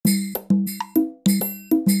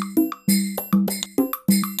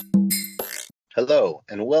Hello,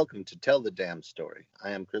 and welcome to Tell the Damn Story. I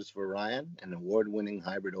am Christopher Ryan, an award winning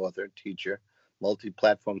hybrid author, teacher, multi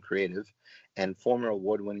platform creative, and former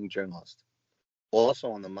award winning journalist. Also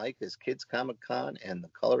on the mic is Kids Comic Con and the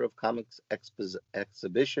Color of Comics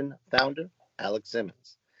exhibition founder, Alex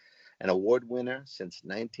Simmons, an award winner since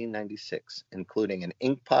 1996, including an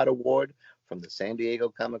Inkpot Award from the San Diego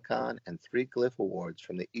Comic Con and 3 Glyph Awards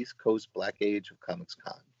from the East Coast Black Age of Comics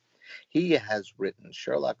Con. He has written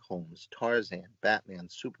Sherlock Holmes, Tarzan, Batman,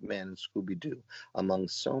 Superman, and Scooby Doo, among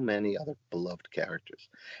so many other beloved characters,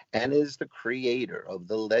 and is the creator of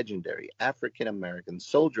the legendary African American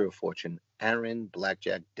soldier of fortune, Aaron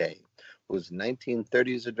Blackjack Day, whose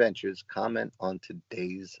 1930s adventures comment on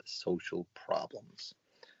today's social problems.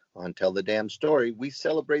 On Tell the Damn Story, we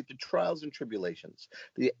celebrate the trials and tribulations,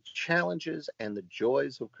 the challenges and the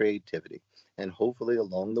joys of creativity, and hopefully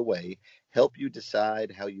along the way, help you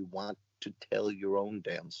decide how you want to tell your own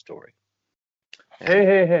damn story.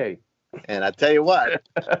 Hey. And I tell you what,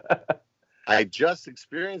 I just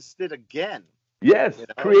experienced it again. Yes,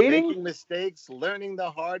 creating? Making mistakes, learning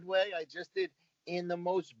the hard way. I just did in the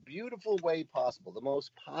most beautiful way possible, the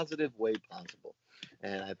most positive way possible.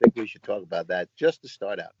 And I think we should talk about that just to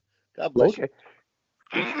start out. God bless you.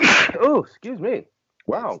 Oh, excuse me.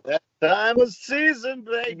 Wow. It's that time of season,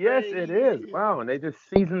 baby. Yes, it is. Wow, and they just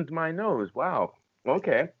seasoned my nose. Wow.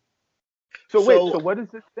 Okay. So wait, so what is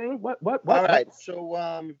this thing? What? All right.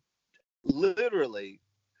 So literally,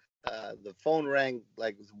 the phone rang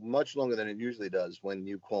like much longer than it usually does when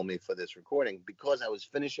you call me for this recording because I was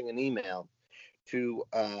finishing an email to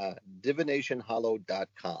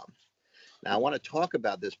divinationhollow.com. Now I want to talk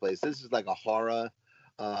about this place. This is like a horror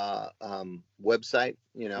website,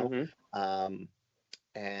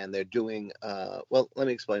 and they're doing well, let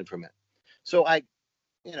me explain for a minute. So I'm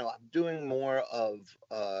doing more of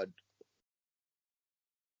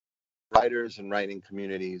writers and writing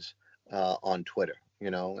communities on Twitter,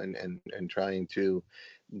 and trying to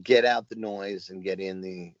get out the noise and get in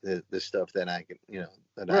the stuff that I can,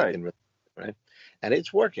 I can, right? And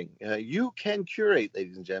it's working. You can curate,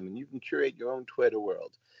 ladies and gentlemen. You can curate your own Twitter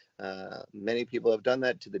world. Many people have done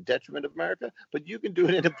that to the detriment of America, but you can do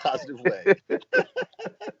it in a positive way.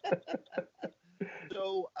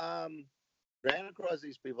 So, ran across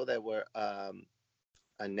these people that were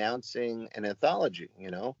announcing an anthology,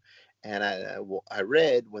 and I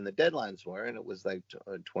read when the deadlines were, and it was like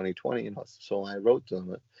 2020, so I wrote to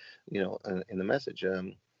them, in the message, are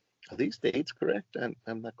these dates correct?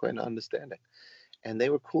 I'm not quite understanding. And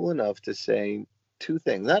they were cool enough to say two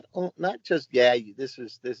things, not just, this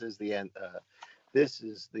is the end. This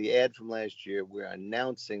is the ad from last year. We're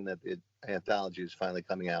announcing that the anthology is finally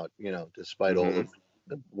coming out, despite all of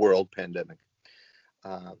the world pandemic.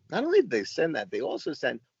 Not only did they send that, they also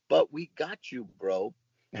sent, but we got you, bro.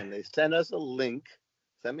 And they sent us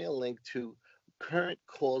sent me a link to current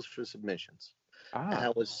calls for submissions. And I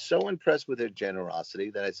was so impressed with their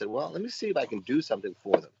generosity that I said, well, let me see if I can do something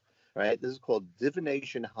for them. Right? This is called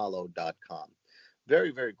divinationhollow.com.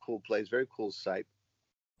 Very, very cool place, very cool site.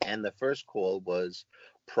 And the first call was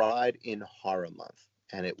Pride in Horror Month.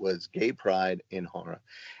 And it was Gay Pride in Horror.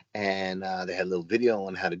 And they had a little video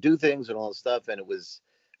on how to do things and all the stuff. And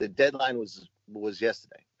the deadline was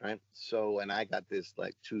yesterday, right? So, and I got this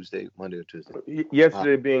like Monday or Tuesday.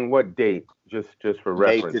 Yesterday being what date? Just for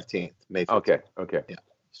reference. May 15th. Okay. Yeah.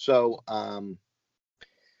 So,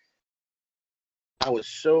 I was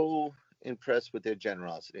so impressed with their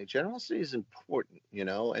generosity. Generosity is important,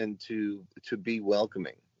 and to be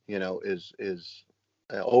welcoming, is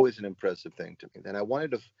always an impressive thing to me. And I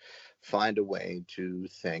wanted to find a way to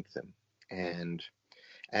thank them. And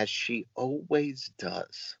as she always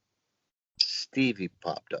does, Stevie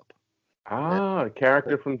popped up. A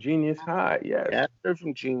character from Genius High, yes. Character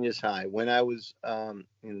from Genius High. When I was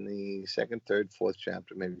in the second, third, fourth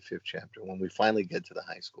chapter, maybe fifth chapter, when we finally get to the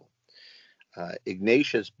high school,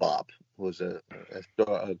 Ignatius Bob was a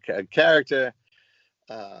character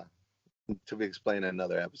to be explained in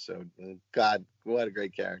another episode. God, what a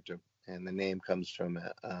great character! And the name comes from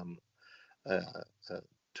a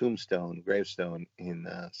gravestone in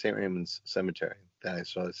St. Raymond's Cemetery that I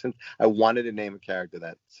saw. Since I wanted to name a character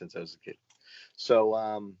that since I was a kid. So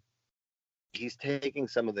he's taking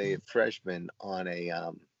some of the freshmen on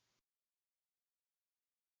a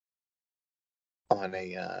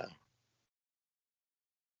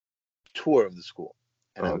tour of the school,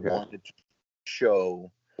 and I wanted to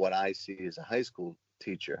show what I see as a high school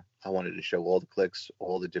teacher. I wanted to show all the cliques,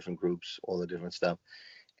 all the different groups, all the different stuff.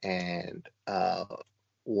 And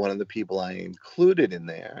one of the people I included in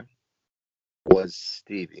there was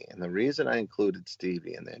Stevie. And the reason I included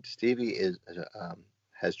Stevie in there, Stevie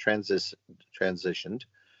has transitioned.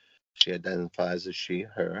 She identifies as she,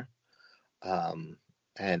 her,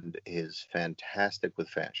 and is fantastic with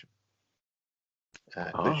fashion.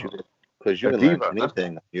 Because you a can learn diva, huh?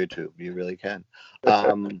 anything on YouTube. You really can.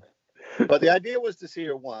 But the idea was to see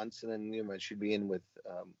her once, and then she'd be in with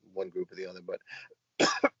one group or the other. But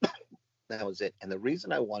that was it. And the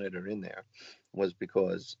reason I wanted her in there was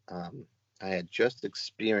because I had just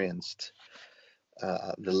experienced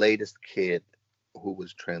the latest kid who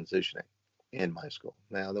was transitioning in my school.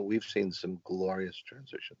 Now that we've seen some glorious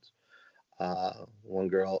transitions. One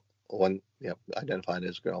girl, identified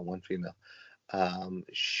as girl, one female.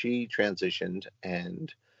 She transitioned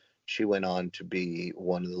and she went on to be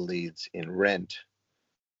one of the leads in Rent.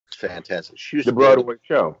 It's fantastic. She used The to go to Broadway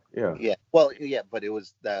show. Yeah. Yeah, well, yeah, but it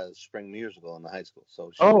was the spring musical in the high school,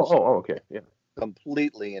 so she was Okay. Yeah.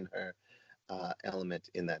 completely in her element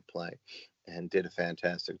in that play, and did a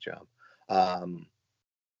fantastic job. Um,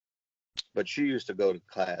 but she used to go to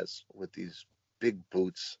class with these big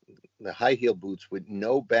boots, the high heel boots with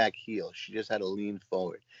no back heel. She just had to lean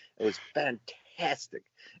forward. It was fantastic,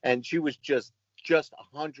 and she was just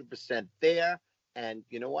 100% there. And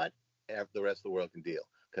you know what? The rest of the world can deal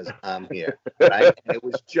because I'm here, right? And it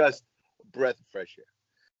was just a breath of fresh air.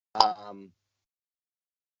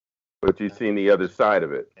 But you've seen the other side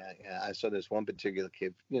of it. Yeah. I saw this one particular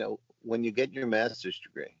kid. When you get your master's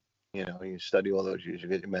degree, you study all those years, you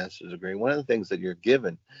get your master's degree. One of the things that you're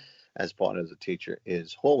given as part of a teacher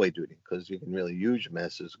is hallway duty because you can really use your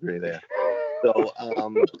master's degree there. So,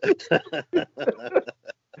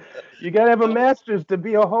 you gotta have a master's to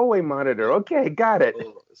be a hallway monitor. Okay, got it.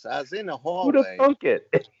 so I was in the Who'd have hallway thunk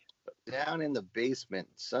it? down in the basement.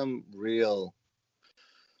 Some real,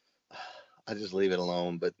 I just leave it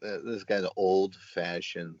alone. But this guy's an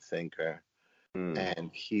old-fashioned thinker, and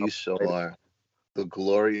he saw the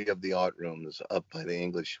glory of the art rooms up by the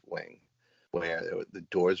English wing, where the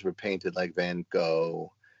doors were painted like Van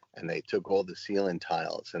Gogh, and they took all the ceiling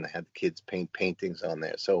tiles and they had the kids paint paintings on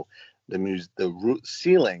there. So the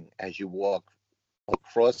ceiling as you walk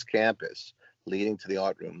across campus leading to the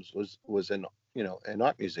art rooms was an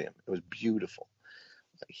art museum. It was beautiful.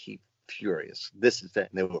 He furious. This is that.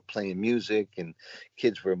 And they were playing music and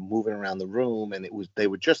kids were moving around the room, and they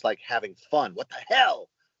were just like having fun. What the hell?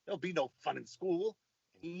 There'll be no fun in school.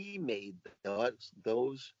 He made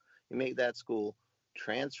he made that school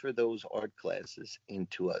transfer those art classes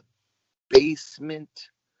into a basement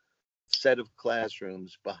set of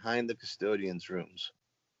classrooms behind the custodian's rooms.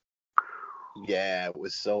 Yeah,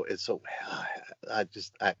 it's so I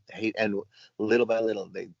hate, and little by little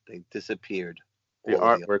they disappeared. The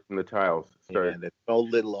artwork and the tiles started. Yeah, there's no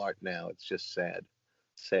little art now. It's just sad.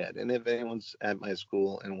 And if anyone's at my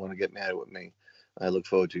school and want to get mad with me, I look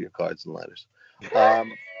forward to your cards and letters.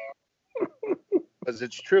 Because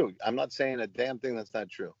it's true. I'm not saying a damn thing that's not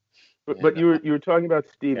true. But you were talking about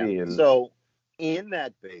Stevie and so in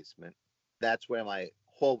that basement, that's where my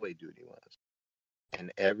hallway duty was.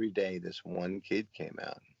 And every day this one kid came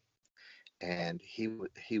out, and he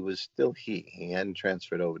was still he hadn't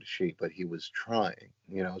transferred over to she, but he was trying,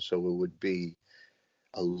 so it would be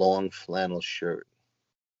a long flannel shirt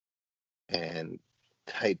and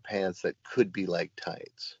tight pants that could be like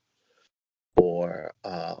tights, or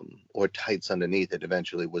tights underneath it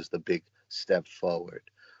eventually was the big step forward,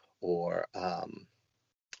 or a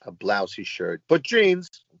blousey shirt but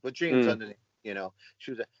jeans underneath.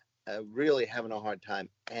 She was really having a hard time,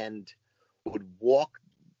 and would walk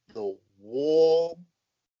the wall,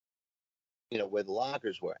 where the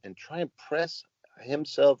lockers were, and try and press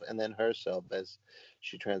himself and then herself as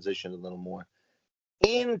she transitioned a little more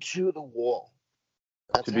into the wall.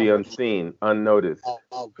 That's to be unseen, unnoticed.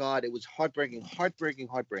 Oh God, it was heartbreaking.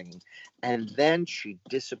 And then she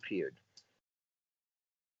disappeared.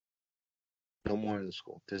 No more in the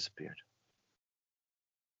school. Disappeared.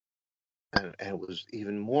 And it was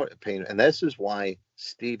even more pain. And this is why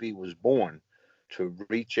Stevie was born, to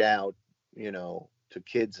reach out, to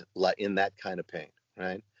kids in that kind of pain,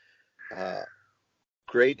 right?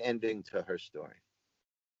 Great ending to her story.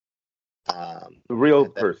 The real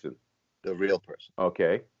person. The real person.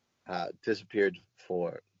 Okay. Disappeared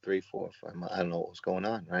for 3, 4, 5 months. I don't know what was going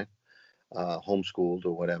on, right? Homeschooled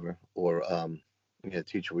or whatever, or a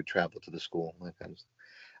teacher would travel to the school, that kind of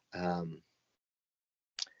stuff.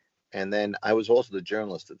 And then I was also the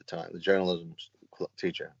journalist at the time, the journalism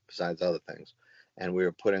teacher, besides other things. And we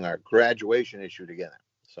were putting our graduation issue together.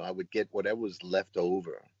 So I would get whatever was left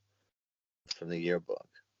over from the yearbook,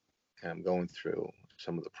 and I'm going through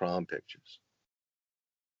some of the prom pictures.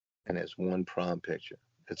 And there's one prom picture.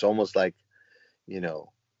 It's almost like,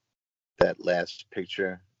 that last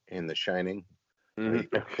picture in The Shining, where Hmm. you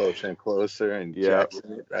get closer and closer and Yeah.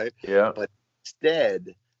 Jackson it, right? Yeah. But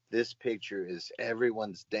instead, this picture is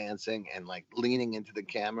everyone's dancing and like leaning into the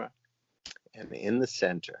camera, and in the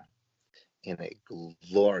center, in a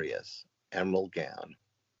glorious emerald gown,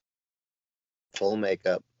 full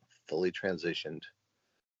makeup, fully transitioned,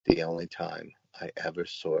 the only time I ever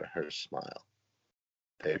saw her smile.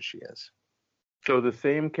 There she is. So the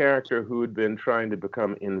same character who had been trying to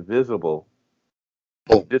become invisible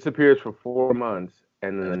Boom. disappears for 4 months,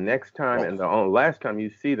 and then the And next time and the last time you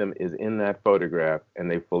see them is in that photograph, and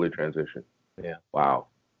they fully transition. yeah. Wow.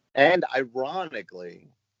 And ironically,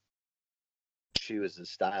 she was as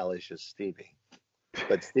stylish as Stevie.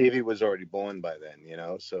 But Stevie was already born by then,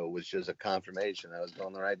 so it was just a confirmation I was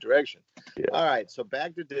going the right direction. Yeah. All right, so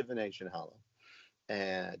back to Divination Hollow.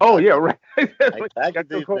 And Oh yeah, right. back to Got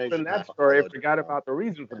so caught up in Divination that story, I forgot Hollow. about the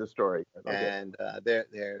reason for the story. Okay. And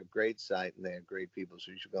they're a great site and they're great people,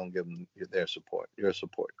 so you should go and give them your support.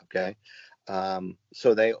 Okay,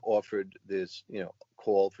 so they offered this,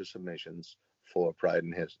 call for submissions for Pride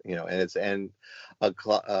and His, and a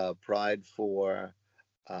Pride for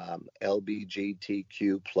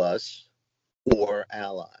LBGTQ plus or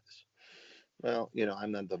allies. Well,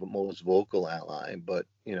 I'm not the most vocal ally, but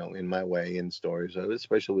in my way, in stories,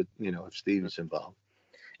 especially with if Steve's involved.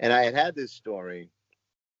 And I had this story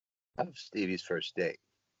of Stevie's first date.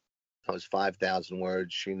 It was 5,000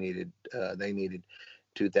 words. They needed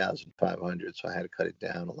 2,500, so I had to cut it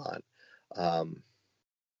down a lot.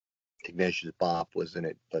 Ignatius Bop was in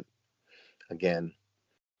it, but again,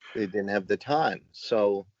 they didn't have the time.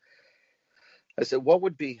 So I said, what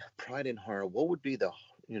would be Pride in Horror? What would be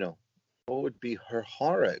what would be her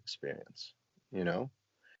horror experience? You know,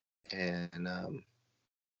 and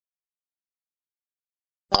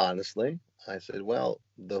honestly, I said, well,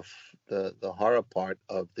 the horror part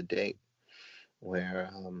of the date where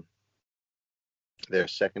their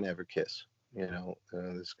second ever kiss.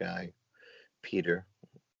 This guy Peter,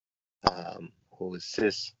 who was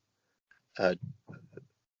uh,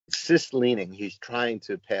 cis leaning. He's trying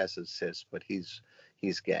to pass as cis, but he's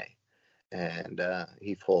gay, and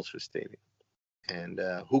he falls for Stevie. And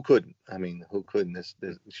who couldn't? I mean, who couldn't?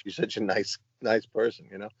 She's such a nice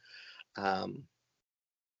person. Um,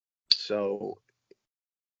 so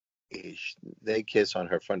they kiss on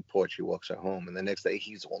her front porch. He walks her home, and the next day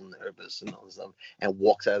he's all nervous and all this stuff, and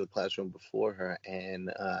walks out of the classroom before her,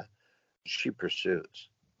 and she pursues,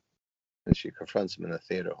 and she confronts him in the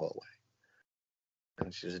theater hallway,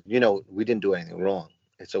 and she said, we didn't do anything wrong.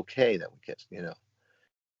 It's okay that we kissed.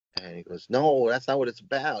 And he goes, no, that's not what it's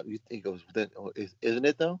about. He goes, isn't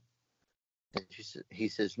it though? And he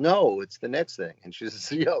says, no, it's the next thing. And she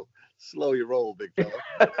says, yo, slow your roll, big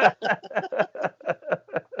fella.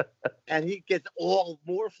 And he gets all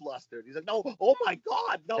more flustered. He's like, no, oh my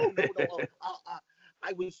God, no. I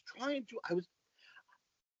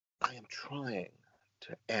am trying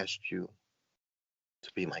to ask you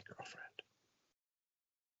to be my girlfriend.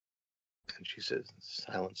 And she says,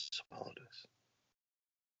 silence swallowed us.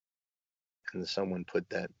 And someone put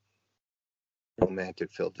that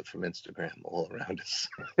romantic filter from Instagram all around us.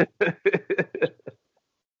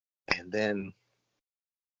 And then,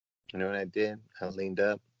 you know what I did? I leaned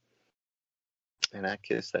up and I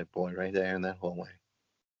kissed that boy right there in that hallway.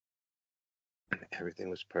 And everything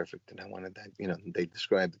was perfect. And I wanted that, they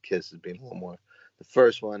described the kiss as being a little more the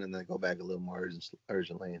first one, and then go back a little more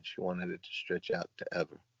urgently. And she wanted it to stretch out to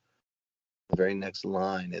ever. The very next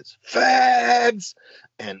line is fags,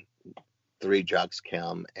 and 3 jocks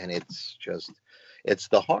come, and it's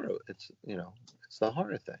the horror. It's the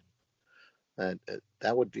horror thing.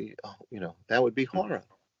 That would be, that would be horror.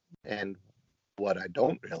 And what I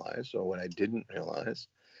don't realize, or what I didn't realize,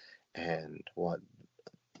 and what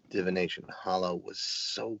Divination Hollow was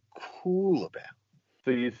so cool about.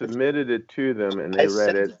 So you submitted it to them, and I they read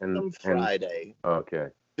sent it, it to and them Friday. Okay.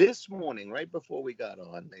 This morning, right before we got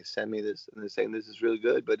on, they send me this, and they're saying this is really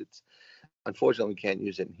good, but it's unfortunately we can't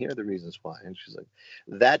use it. And here are the reasons why. And she's like,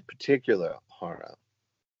 that particular horror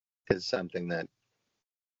is something that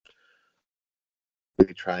we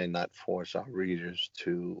try and not force our readers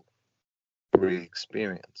to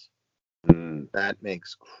re-experience. That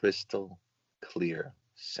makes crystal clear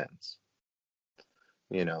sense.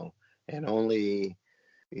 And only,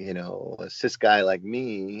 a cis guy like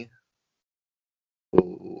me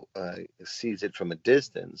who sees it from a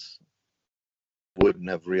distance wouldn't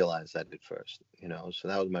have realized that at first. So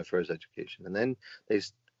that was my first education. And then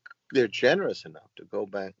they're generous enough to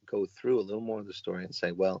go through a little more of the story and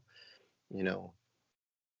say, well,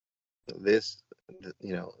 this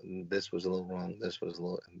this was a little wrong, this was a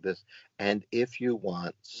little this, and if you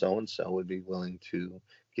want, so and so would be willing to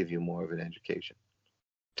give you more of an education.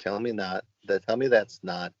 Tell me that's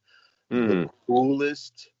not the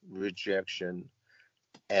coolest rejection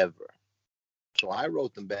ever. So I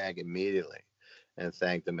wrote them back immediately and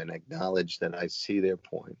thanked them and acknowledged that I see their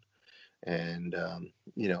point. And,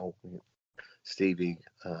 you know, Stevie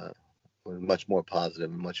was much more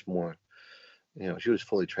positive and much more, you know, she was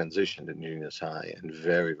fully transitioned in junior high and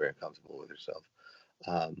very, very comfortable with herself.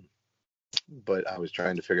 Um, but I was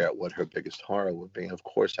trying to figure out what her biggest horror would be. And of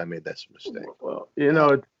course, I made that mistake. Well, you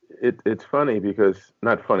know, it's funny because,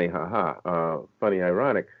 not funny, haha, funny,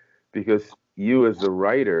 ironic, because you as the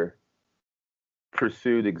writer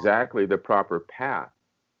pursued exactly the proper path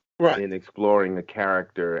Right. in exploring the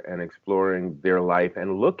character and exploring their life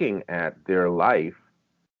and looking at their life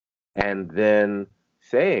and then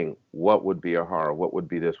saying what would be a horror, what would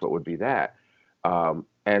be this, what would be that.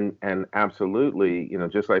 And absolutely, you know,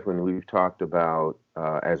 just like when we've talked about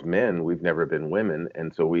as men, we've never been women,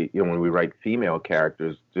 and so we, you know, when we write female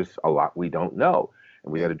characters, just a lot we don't know,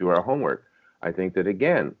 and we got to do our homework. I think that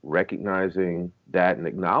again, recognizing that and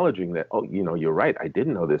acknowledging that, oh, you know, you're right, I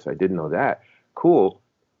didn't know this, I didn't know that. Cool,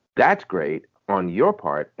 that's great on your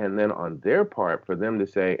part, and then on their part, for them to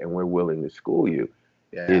say, and we're willing to school you,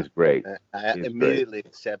 is great. I immediately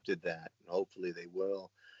accepted that, and hopefully they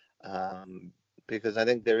will, because I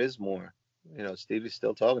think there is more. You know, Stevie's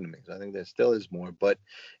still talking to me, so I think there still is more, but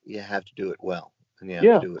you have to do it well, and you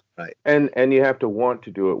have to do it right. And you have to want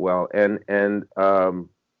to do it well, and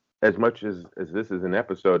as much as this is an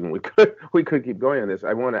episode, and we could keep going on this,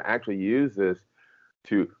 I want to actually use this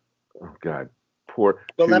to, oh God,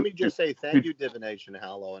 So let me just say thank you, Divination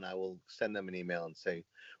Hollow, and I will send them an email and say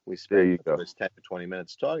we spent the first 10 to 20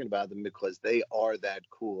 minutes talking about them because they are that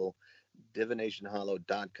cool.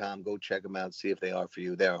 DivinationHollow.com. Go check them out, see if they are for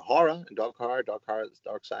you. They're horror and dark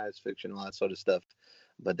science fiction, all that sort of stuff,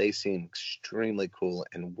 but they seem extremely cool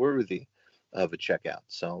and worthy of a checkout.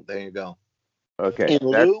 So there you go. Okay, in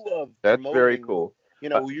lieu of that's very cool. You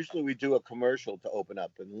know, usually we do a commercial to open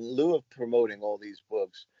up. In lieu of promoting all these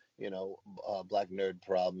books, you know, Black Nerd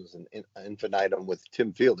Problems and Infinitum with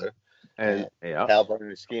Tim Fielder, and Hal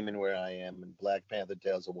Burner Scheming Where I Am, and Black Panther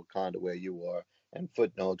Tales of Wakanda Where You Are, and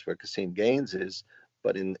Footnotes Where Kasim Gaines Is.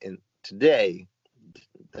 But in today,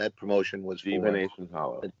 that promotion was Divination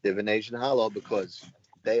Hollow. Divination Hollow, because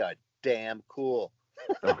they are damn cool.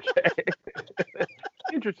 Okay.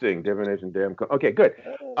 Interesting. Divination, damn cool. Okay, good.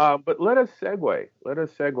 But let us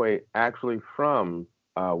segue actually from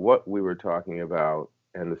what we were talking about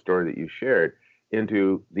and the story that you shared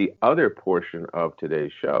into the other portion of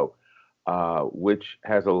today's show, which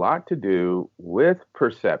has a lot to do with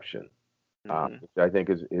perception, which I think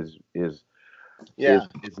is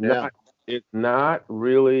not. It's not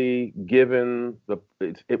really given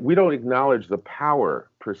we don't acknowledge the power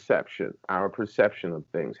our perception of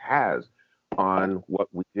things has on what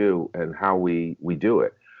we do and how we do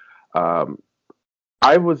it.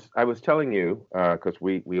 I was telling you because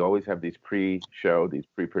we always have these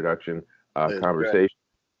pre-production conversations,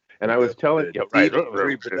 and I was telling you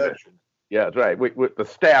pre-production. Yeah, that's right. The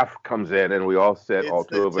staff comes in, and we all sit, all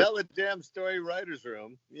two of us. Tell a damn story writers'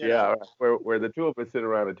 room. Yeah, where the two of us sit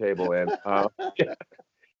around a table, and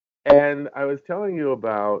and I was telling you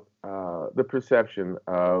about the perception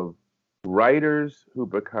of writers who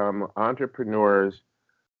become entrepreneurs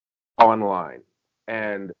online,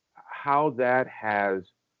 and how that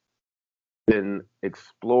has been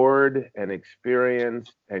explored and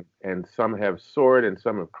experienced, and some have soared, and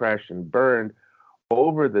some have crashed and burned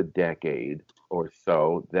over the decade or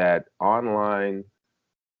so that online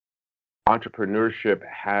entrepreneurship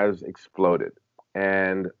has exploded.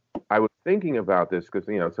 And I was thinking about this because,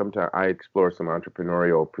 you know, sometimes I explore some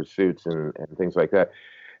entrepreneurial pursuits and things like that.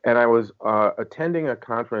 And I was attending a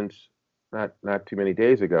conference not too many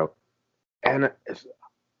days ago, and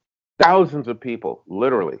thousands of people,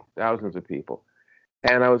 literally thousands of people.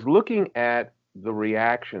 And I was looking at the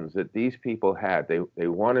reactions that these people had. They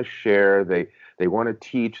want to share, they want to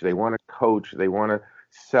teach, they want to coach, they want to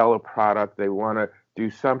sell a product, they want to do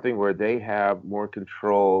something where they have more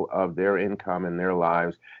control of their income and their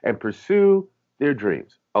lives and pursue their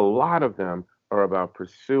dreams. A lot of them are about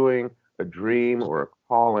pursuing a dream or a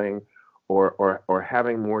calling, or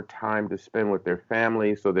having more time to spend with their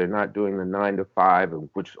family, so they're not doing the 9 to 5,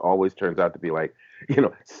 which always turns out to be like,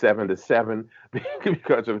 7 to 7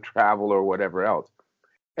 because of travel or whatever else.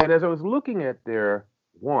 And as I was looking at their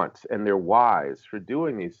wants and their whys for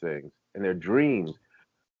doing these things and their dreams,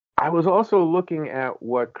 I was also looking at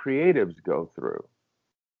what creatives go through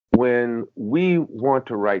when we want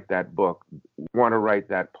to write that book, want to write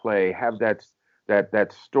that play, have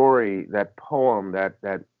that story, that poem,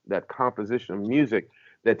 that composition of music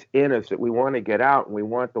that's in us that we want to get out, and we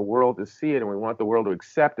want the world to see it, and we want the world to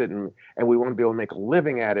accept it, and we want to be able to make a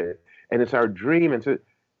living at it, and it's our dream. And so,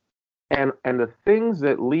 and the things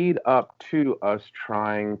that lead up to us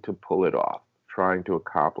trying to pull it off, trying to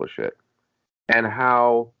accomplish it, and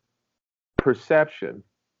how perception,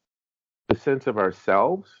 the sense of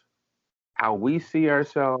ourselves, how we see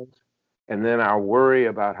ourselves, and then our worry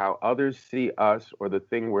about how others see us or the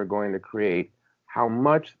thing we're going to create, how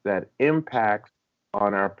much that impacts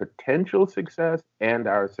on our potential success and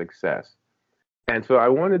our success. And so I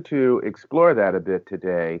wanted to explore that a bit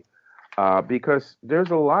today, because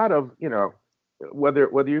there's a lot of, whether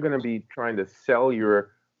you're going to be trying to sell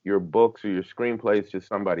your books or your screenplays to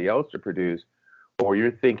somebody else to produce, or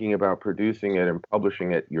you're thinking about producing it and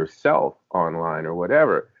publishing it yourself online or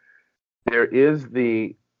whatever, there is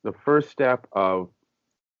the first step of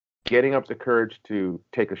getting up the courage to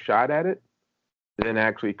take a shot at it, then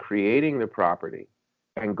actually creating the property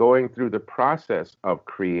and going through the process of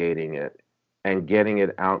creating it and getting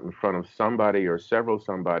it out in front of somebody or several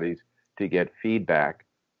somebodies to get feedback.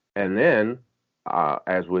 And then,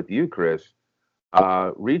 as with you, Chris,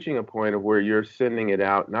 reaching a point of where you're sending it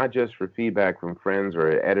out, not just for feedback from friends or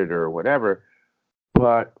an editor or whatever,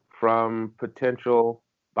 but from potential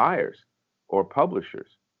buyers or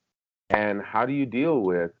publishers. And how do you deal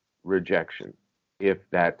with rejection if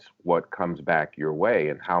that's what comes back your way,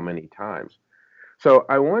 and how many times? So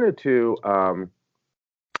I wanted to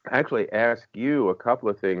actually ask you a couple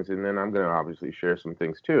of things, and then I'm going to obviously share some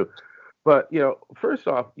things too. But first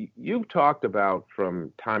off, you've talked about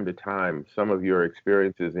from time to time some of your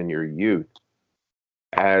experiences in your youth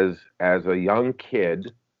as a young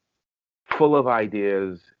kid, full of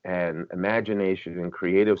ideas and imagination and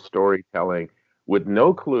creative storytelling, with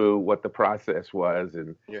no clue what the process was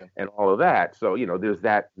and all of that. So there's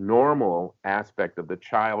that normal aspect of the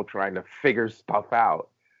child trying to figure stuff out.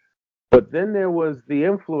 But then there was the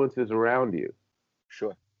influences around you.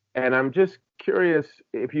 Sure. And I'm just curious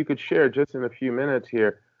if you could share just in a few minutes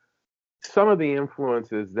here some of the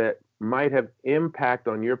influences that might have impact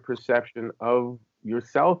on your perception of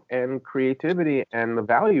yourself and creativity and the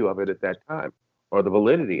value of it at that time, or the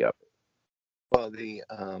validity of it. Well, the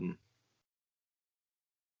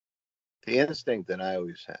instinct that I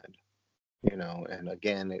always had, and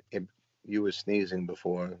again, you were sneezing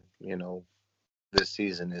before, this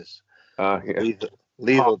season is Yeah.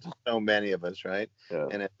 lethal to so many of us, right? Yeah.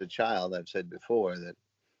 And as a child, I've said before that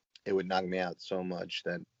it would knock me out so much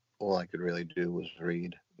that all I could really do was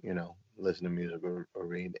read, listen to music or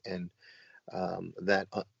read, and that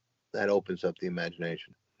opens up the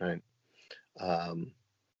imagination, right?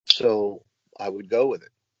 So I would go with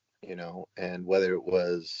it, and whether it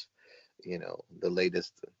was, the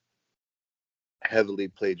latest heavily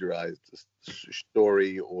plagiarized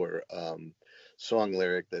story or song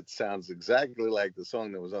lyric that sounds exactly like the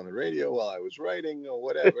song that was on the radio while I was writing or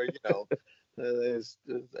whatever,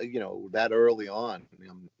 that early on.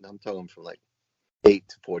 I'm talking from like 8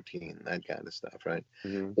 to 14, that kind of stuff, right?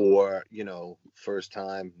 Mm-hmm. Or, first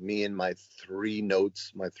time me and my three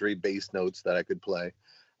bass notes that I could play,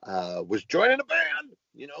 was joining a band,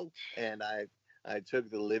 and I took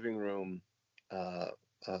the living room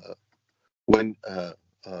when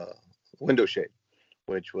window shade,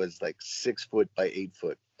 which was like 6 foot by 8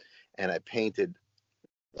 foot, and I painted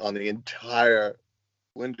on the entire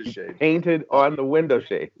window shade. Painted on the window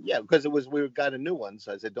shade. Yeah, because we got a new one,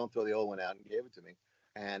 so I said, "Don't throw the old one out," and gave it to me.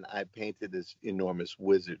 And I painted this enormous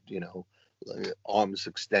wizard, like arms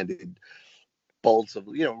extended, bolts of,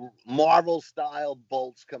 Marvel style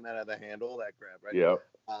bolts come out of the handle, that crap, right? Yeah.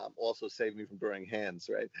 Also saved me from burning hands,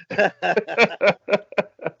 right?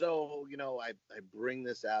 So, I bring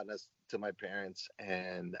this out to my parents,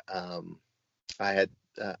 and I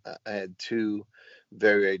had two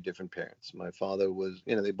very, very different parents. My father was,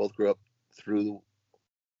 they both grew up through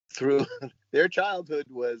their childhood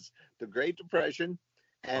was the Great Depression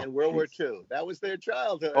and World War II. That was their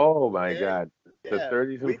childhood. Oh my Okay? God. The Yeah.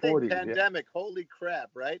 30s We and think 40s. pandemic, holy crap,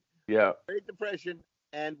 right? Yeah. Great Depression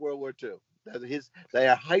and World War II.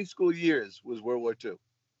 Their high school years was World War II.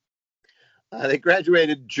 They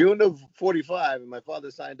graduated June of 45, and my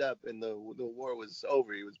father signed up, and the war was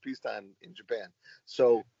over. It was peacetime in Japan.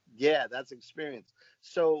 So, yeah, that's experience.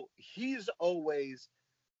 So he's always,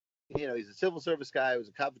 he's a civil service guy. He was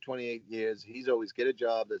a cop for 28 years. He's always get a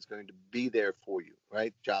job that's going to be there for you,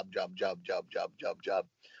 right? Job, job, job, job, job, job, job.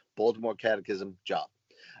 Baltimore Catechism, job.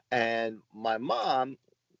 And my mom,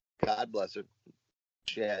 God bless her,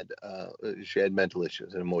 she had mental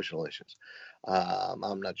issues and emotional issues.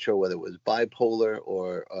 I'm not sure whether it was bipolar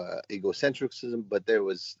or egocentricism, but there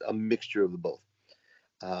was a mixture of the both.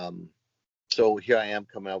 So here I am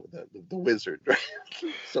coming out with the wizard, right?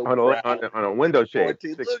 So on proud. on a window shade.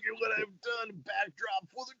 14. Look at what I've done. Backdrop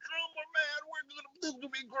for the drummer, man. This is gonna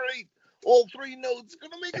be great. All three notes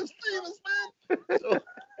gonna make us famous, man. So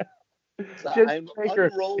Just I'm Baker.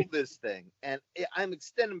 unroll this thing, and I'm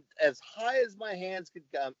extending as high as my hands could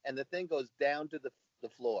come, and the thing goes down to the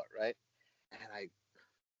floor, right? And I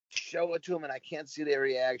show it to him, and I can't see their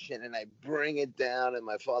reaction, and I bring it down, and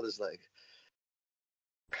my father's like,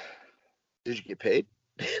 "Did you get paid?"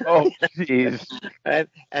 Oh, jeez.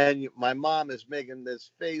 and my mom is making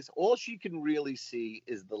this face. All she can really see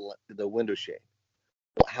is the window shade.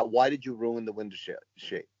 Why did you ruin the window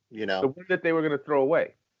shade? You The know? one that they were going to throw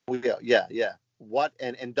away. Yeah. What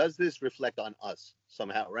and does this reflect on us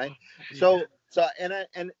somehow, right? So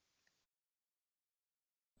I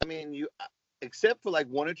mean, you except for like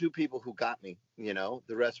one or two people who got me, the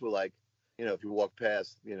rest were like, if you walk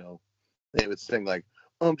past, they would sing like,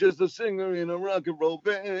 "I'm just a singer in a rock and roll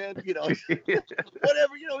band," whatever, it's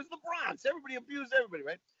the Bronx. Everybody abused everybody,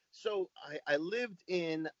 right? So I lived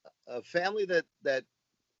in a family that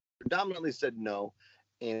predominantly said no,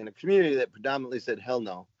 in a community that predominantly said hell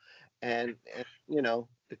no, and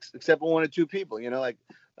except for one or two people, like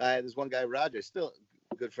I had this one guy, Roger, still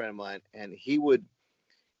a good friend of mine, and he would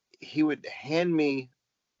hand me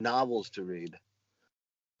novels to read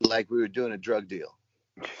like we were doing a drug deal.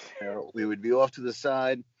 We would be off to the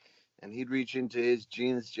side, and he'd reach into his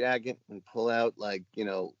jeans jacket and pull out like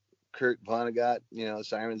Kurt Vonnegut,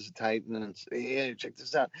 Sirens of Titan, and say, "Hey, check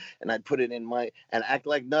this out." And I'd put it in and act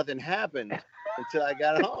like nothing happened until I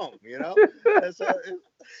got home. That's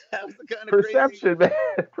that was the kind of Perception, crazy.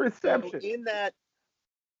 man. Perception. So in that,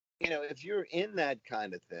 if you're in that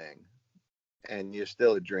kind of thing, and you're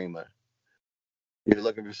still a dreamer, you're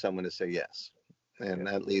looking for someone to say yes, and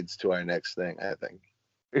that leads to our next thing, I think.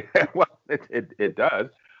 Well, it does.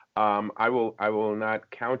 I will not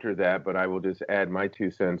counter that, but I will just add my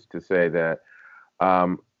 2 cents to say that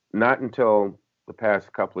not until the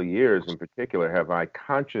past couple of years, in particular, have I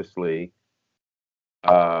consciously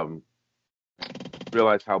um,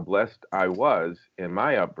 realized how blessed I was in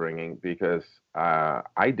my upbringing, because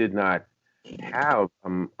I did not have a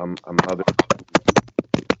mother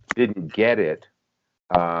who didn't get it.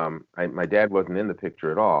 My dad wasn't in the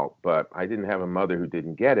picture at all, but I didn't have a mother who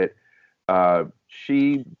didn't get it.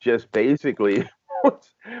 She just basically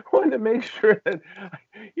wanted to make sure that,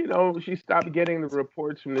 she stopped getting the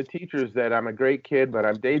reports from the teachers that I'm a great kid, but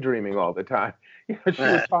I'm daydreaming all the time. She would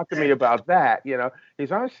talk to me about that.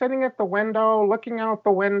 He's always sitting at the window, looking out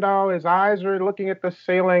the window. His eyes are looking at the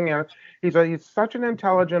ceiling, and he's such an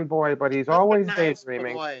intelligent boy, but he's always Nice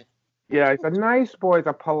daydreaming. boy. Yeah, he's a nice boy. He's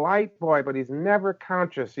a polite boy, but he's never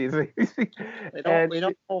conscious. We And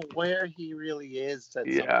don't know where he really is at some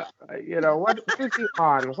yeah, point. what is he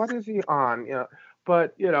on? What is he on?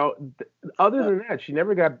 But other than that, she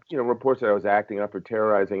never got reports that I was acting up or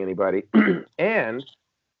terrorizing anybody. And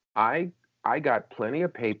I I got plenty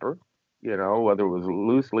of paper, whether it was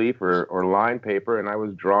loose leaf or lined paper, and I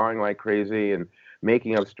was drawing like crazy and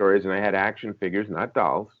making up stories. And I had action figures, not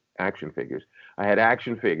dolls, action figures. I had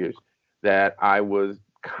action figures that I was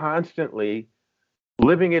constantly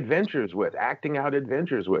living adventures with, acting out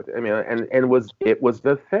adventures with. I mean, and it was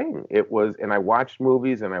the thing. It was, and I watched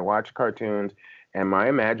movies and I watched cartoons, and my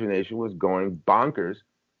imagination was going bonkers.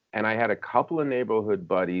 And I had a couple of neighborhood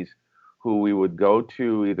buddies who we would go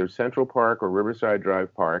to either Central Park or Riverside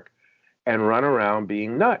Drive Park and run around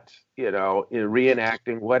being nuts,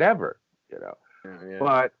 reenacting whatever, you know. Yeah.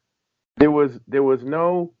 But there was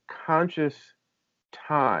no conscious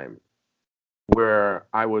time where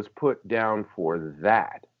I was put down for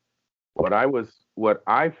that. What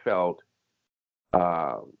I felt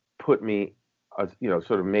uh, put me,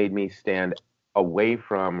 sort of made me stand away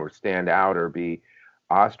from or stand out or be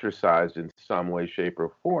ostracized in some way, shape,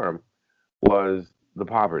 or form was the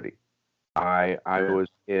poverty. I Yeah. was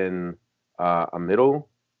in a middle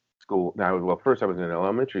school. Now, well, first I was in an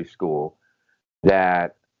elementary school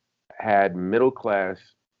that had middle class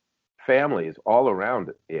families all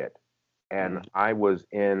around it, and I was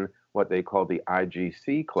in what they call the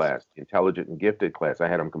IGC class, intelligent and gifted class. I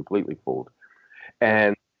had them completely fooled,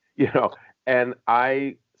 and you know, and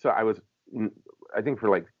I was, I think for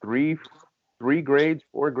like three grades,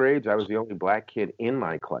 4 grades, I was the only black kid in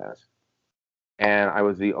my class, and I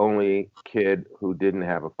was the only kid who didn't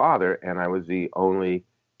have a father, and I was the only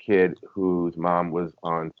kid whose mom was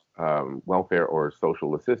on welfare or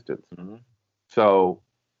social assistance. Mm-hmm. So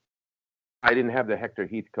I didn't have the Hector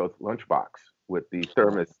Heathcote lunchbox with the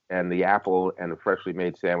thermos and the apple and the freshly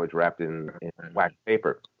made sandwich wrapped in wax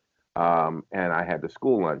paper. And I had the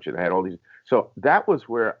school lunch, and I had all these. So that was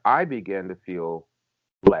where I began to feel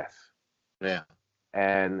less. Yeah.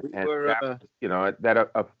 And We and were, that,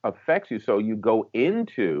 that affects you. So you go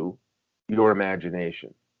into your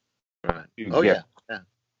imagination. right. You Oh, get yeah. Yeah.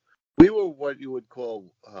 We were what you would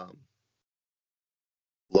call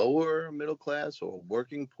lower middle class or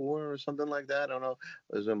working poor or something like that. I don't know.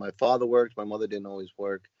 It was when my father worked, my mother didn't always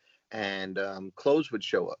work, and clothes would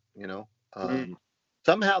show up. mm,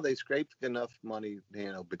 Somehow they scraped enough money,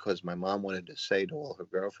 because my mom wanted to say to all her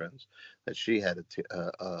girlfriends that she had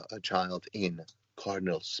a child in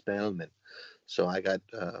Cardinal Spellman. So I got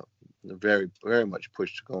very, very much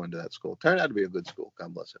pushed to go into that school. Turned out to be a good school.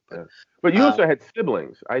 God bless it. But yeah. But you uh, also had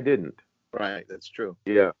siblings. I didn't. right, that's true.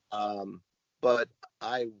 Yeah. Um, but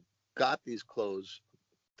I got these clothes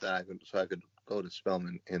that I could go to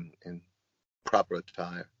Spelman in proper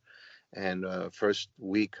attire. And first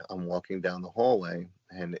week, I'm walking down the hallway,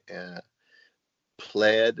 and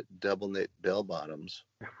plaid double knit bell bottoms,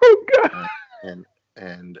 Oh God. uh, and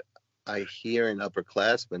and I hear an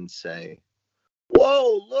upperclassman say,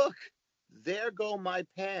 "Whoa, look, there go my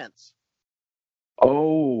pants."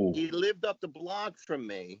 Oh. He lived up the block from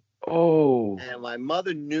me, Oh. and my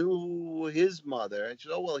mother knew his mother, and she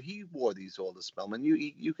said, "Oh well, he wore these all to Spelman.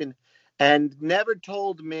 You can," and never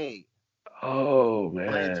told me. Oh My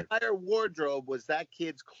man. entire wardrobe was that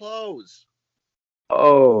kid's clothes.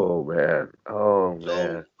 Oh man. Oh So,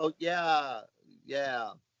 man. oh yeah, yeah.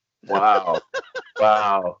 Wow.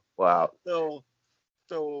 Wow. Wow. So,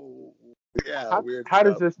 so yeah, How weird how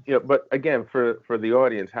does stuff. this, but again, for the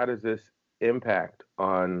audience, how does this impact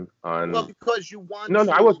Well, on because you want no,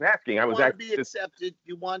 no, I to, wasn't asking. I you was want to actually be just, accepted.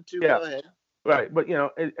 You want to yeah, go ahead. right. But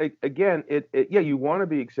again, yeah, you want to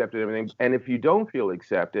be accepted and everything. And if you don't feel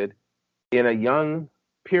accepted in a young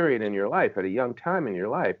period in your life, at a young time in your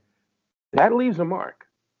life, that leaves a mark.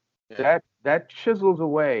 Yeah, That chisels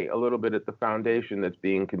away a little bit at the foundation that's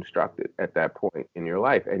being constructed at that point in your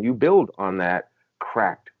life, and you build on that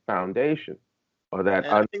cracked foundation or that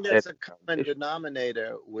and I think unsteady that's a common foundation.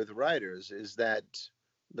 denominator with writers is that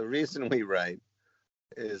the reason we write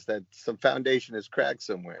is that some foundation is cracked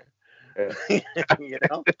somewhere. Yeah. you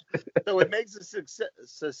know, so it makes us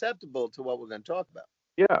susceptible to what we're going to talk about.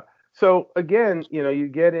 Yeah. So again, you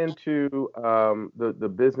get into the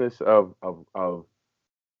business of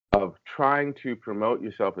trying to promote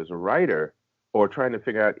yourself as a writer, or trying to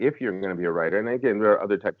figure out if you're going to be a writer. And again, there are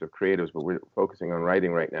other types of creatives, but we're focusing on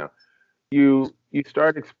writing right now. You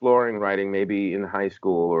start exploring writing maybe in high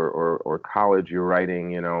school or college. You're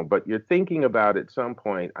writing, but you're thinking about at some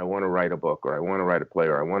point, I want to write a book, or I want to write a play,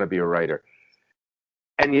 or I want to be a writer.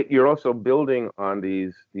 And yet you're also building on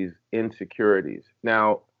these insecurities.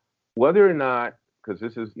 Now, whether or not, because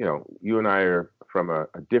this is, you and I are from a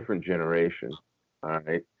different generation, all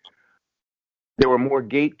right? There were more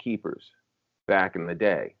gatekeepers back in the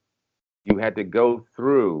day. You had to go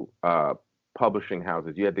through publishing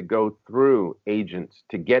houses. You had to go through agents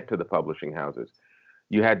to get to the publishing houses.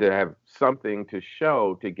 You had to have something to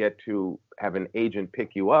show to get to have an agent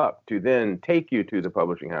pick you up to then take you to the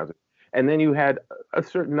publishing houses. And then you had a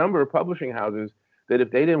certain number of publishing houses that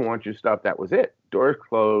if they didn't want your stuff, that was it. Doors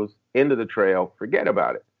closed, into the trail, forget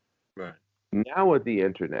about it. Right. Now with the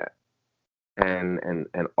internet and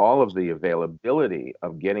all of the availability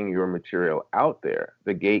of getting your material out there,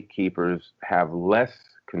 the gatekeepers have less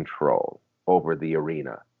control over the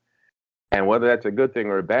arena. And whether that's a good thing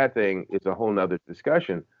or a bad thing is a whole nother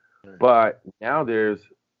discussion. Right. But now there's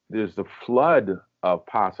the flood of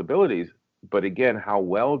possibilities. But again, how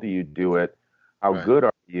well do you do it? How Right. good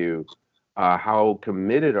are you? How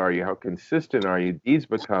committed are you? How consistent are you? These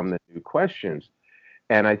become the new questions.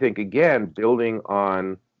 And I think again, building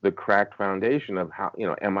on the cracked foundation of how,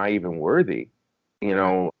 am I even worthy? You Right.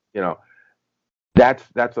 know, you know, that's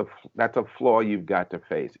a flaw you've got to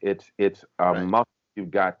face. It's a Right. muscle you've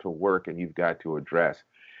got to work and you've got to address.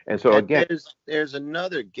 And so And again, there's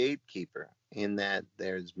another gatekeeper in that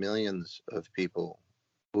there's millions of people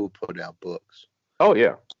who put out books, oh yeah,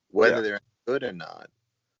 yeah, whether they're good or not,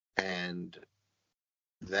 and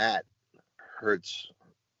that hurts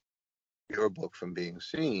your book from being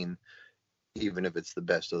seen, even if it's the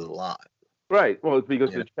best of the lot. right. Well, it's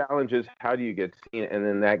because You know, the challenge is how do you get seen, and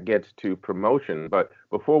then that gets to promotion. But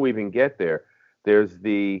before we even get there, there's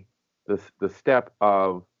the step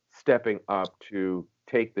of stepping up to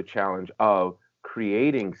take the challenge of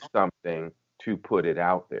creating something to put it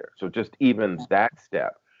out there. So just even that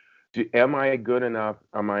step. Am I good enough?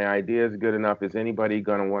 Are my ideas good enough? Is anybody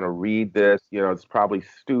going to want to read this? It's probably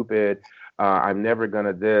stupid. I'm never going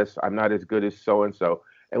to this. I'm not as good as so and so.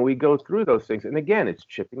 And we go through those things. And again, it's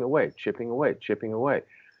chipping away, chipping away, chipping away.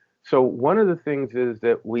 So one of the things is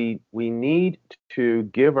that we need to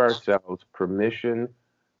give ourselves permission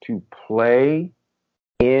to play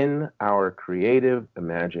in our creative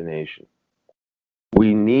imagination.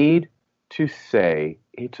 We need to say,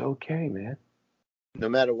 it's okay, man. No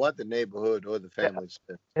matter what the neighborhood or the family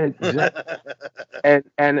says. Exactly.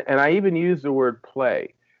 And I even use the word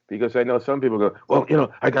play because I know some people go,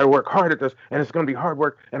 well, I got to work hard at this, and it's going to be hard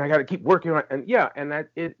work, and I got to keep working on it. And yeah, and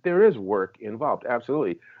there is work involved,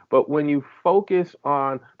 absolutely. But when you focus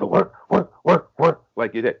on the work,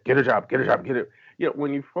 like you did, get a job, get it,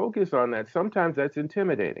 when you focus on that, sometimes that's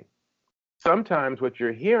intimidating. Sometimes what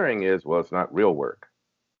you're hearing is, well, it's not real work.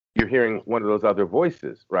 You're hearing one of those other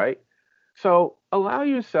voices, right? So allow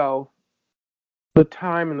yourself the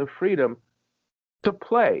time and the freedom to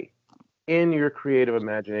play in your creative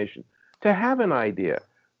imagination, to have an idea,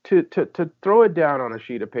 to throw it down on a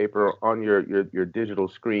sheet of paper on your digital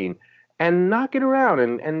screen and knock it around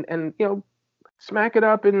and smack it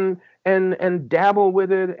up and dabble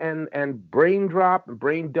with it and brain drop and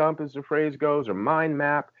brain dump as the phrase goes, or mind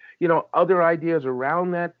map, other ideas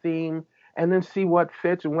around that theme, and then see what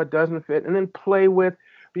fits and what doesn't fit, and then play with,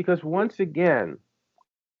 because once again,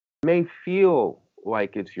 may feel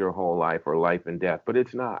like it's your whole life or life and death, but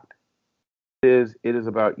it's not. It is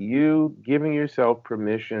about you giving yourself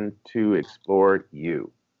permission to explore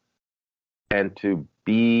you and to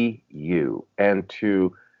be you and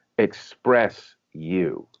to express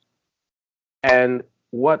you. And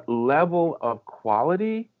what level of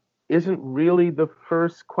quality isn't really the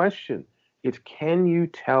first question. It's, can you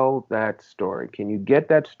tell that story? Can you get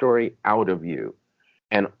that story out of you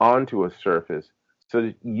and onto a surface so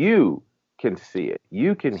that you can see it,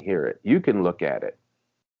 you can hear it, you can look at it?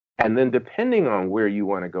 And then depending on where you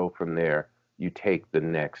want to go from there, you take the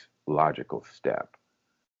next logical step.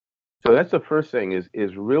 So that's the first thing,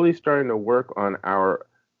 is really starting to work on our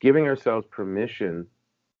giving ourselves permission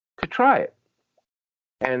to try it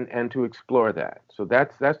and to explore that. So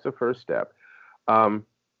that's the first step. Um,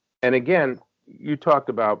 and again, you talked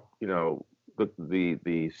about,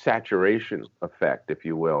 the saturation effect, if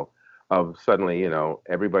you will, of suddenly,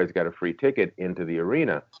 everybody's got a free ticket into the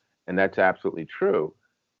arena, and that's absolutely true.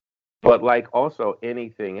 But like also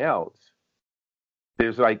anything else,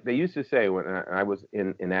 there's, like they used to say when I was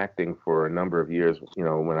in acting for a number of years,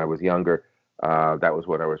 when I was younger, that was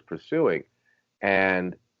what I was pursuing.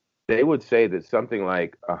 And they would say that something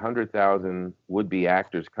like 100,000 would-be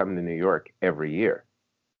actors come to New York every year.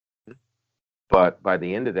 But by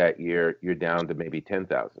the end of that year, you're down to maybe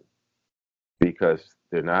 10,000 because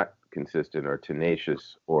they're not consistent or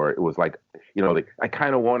tenacious, or it was like, I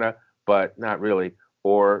kind of want to, but not really,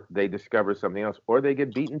 or they discover something else, or they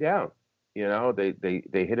get beaten down. They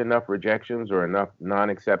hit enough rejections or enough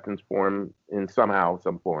non-acceptance form in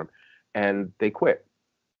some form, and they quit.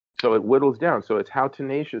 So it whittles down. So it's, how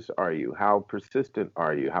tenacious are you? How persistent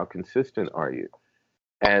are you? How consistent are you?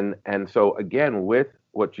 And so again, with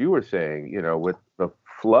what you were saying, with the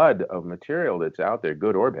flood of material that's out there,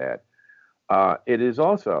 good or bad, it is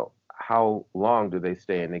also, how long do they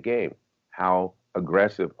stay in the game? How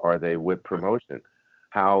aggressive are they with promotion?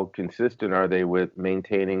 How consistent are they with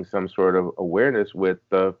maintaining some sort of awareness with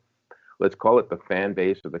the, let's call it, the fan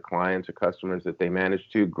base or the clients or customers that they manage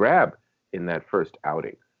to grab in that first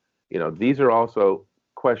outing? These are also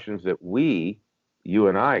questions that you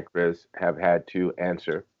and I, Chris, have had to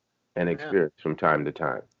answer and Yeah. experience from time to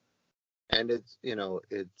time. And it's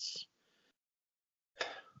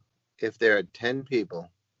if there are 10 people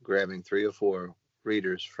grabbing 3 or 4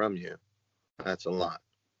 readers from you, that's a lot.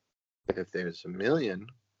 If there's a million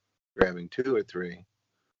grabbing 2 or 3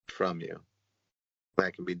 from you,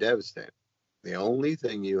 that can be devastating. The only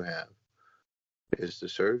thing you have is to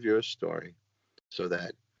serve your story so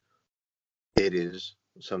that it is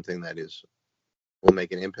something that will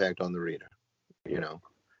make an impact on the reader.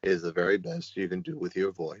 It is the very best you can do with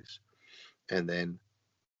your voice. And then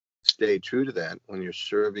stay true to that when you're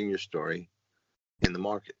serving your story in the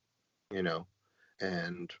market,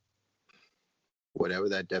 and whatever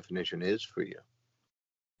that definition is for you.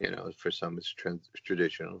 For some it's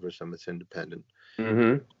traditional, for some it's independent.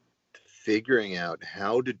 Mm-hmm. Figuring out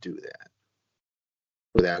how to do that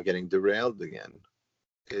without getting derailed again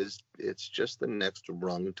it's just the next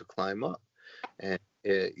rung to climb up, and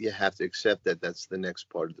you have to accept that that's the next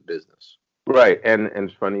part of the business. Right, and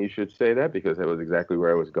it's funny you should say that because that was exactly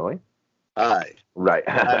where I was going. Hi. Right.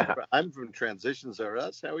 I'm from Transitions R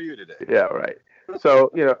Us. How are you today? Yeah, right. So,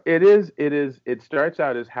 it starts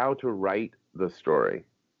out as how to write the story.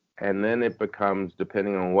 And then it becomes,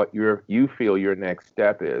 depending on what you feel your next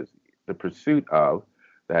step is, the pursuit of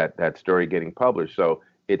that story getting published. So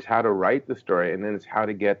It's how to write the story, and then it's how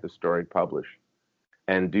to get the story published.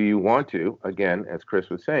 And do you want to, again, as Chris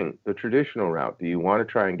was saying, the traditional route? Do you want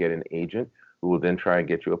to try and get an agent who will then try and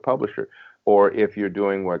get you a publisher? Or if you're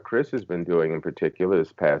doing what Chris has been doing in particular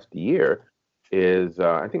this past year, is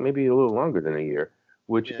I think maybe a little longer than a year,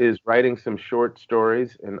 which Yeah. is writing some short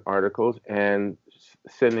stories and articles and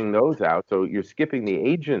sending those out. So you're skipping the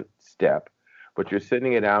agent step, but you're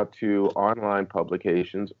sending it out to online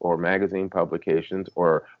publications or magazine publications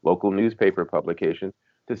or local newspaper publications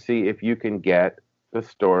to see if you can get the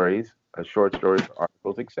stories, short stories, or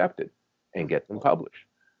articles accepted and get them published.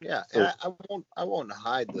 Yeah, and So I won't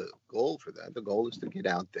hide the goal for that. The goal is to get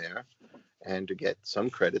out there and to get some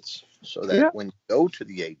credits so that yeah, when you go to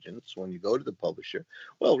the agents, when you go to the publisher,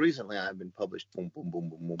 well, recently I've been published, boom, boom, boom,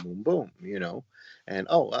 boom, boom, boom, boom, and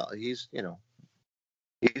oh well, he's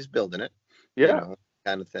building it, yeah.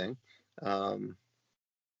 kind of thing. Um,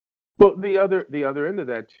 Well, the other end of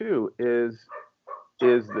that too is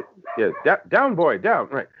the down boy down,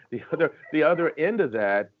 right. The other end of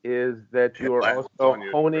that is that you are Wow, also on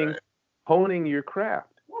your honing your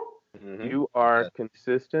craft. hmm You are Yeah,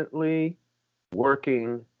 consistently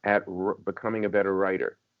working at becoming a better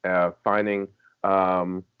writer, finding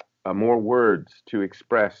more words to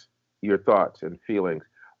express your thoughts and feelings,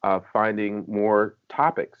 finding more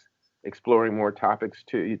topics, exploring more topics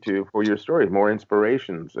to for your stories, more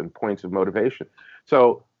inspirations and points of motivation.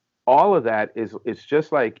 So all of that is it's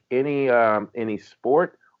just like any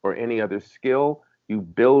sport or any other skill. You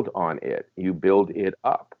build on it, you build it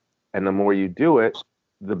up, and the more you do it,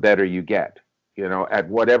 the better you get. At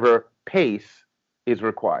whatever pace is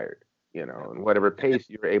required, and whatever pace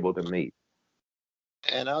you're able to meet.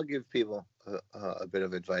 and I'll give people a bit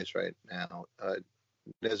of advice right now.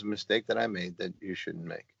 There's a mistake that I made that you shouldn't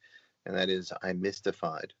make, and that is I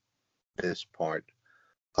mystified this part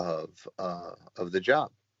of the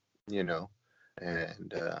job, you know,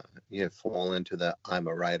 and you fall into the I'm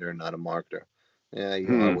a writer, not a marketer. Yeah,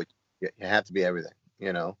 you are Hmm. what you have to be everything,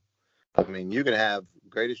 you know. I mean, you can have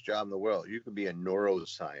greatest job in the world. You could be a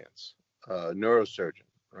neurosurgeon,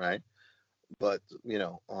 right? But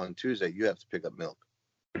on Tuesday you have to pick up milk,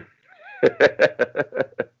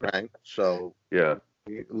 right? So Yeah,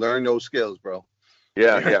 you learn those skills, bro.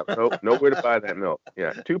 yeah, yeah. No, nowhere to buy that milk.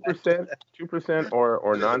 Yeah, 2%, 2% or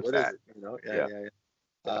What is non-fat. it? Yeah, Yeah, yeah, yeah.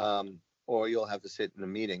 yeah. Or you'll have to sit in a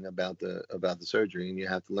meeting about the surgery, and you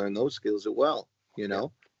have to learn those skills as well. You Yeah.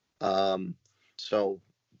 know, um, so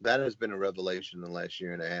that has been a revelation in the last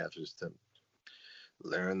year and a half, is to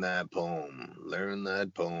learn that poem,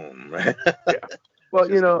 right? Yeah. Well,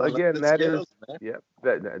 Just gotta learn again, the that is, skills, man. yeah,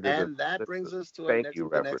 there's a And that that's a brings us to thank you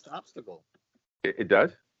the next reference. obstacle. It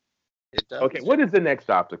does? It Okay, does, yeah. what is the next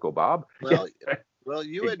obstacle, Bob? Yeah. Well,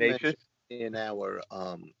 you had Ignatius? mentioned in our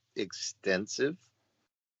extensive,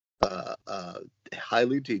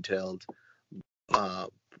 highly detailed uh,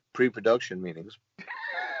 pre-production meetings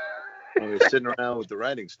when we were sitting around with the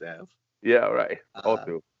writing staff. Yeah, right. All Uh,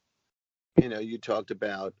 two. you talked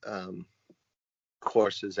about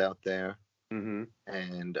courses out there Mm-hmm.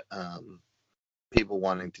 and people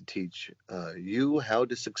wanting to teach you how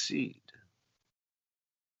to succeed,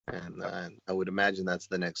 and I would imagine that's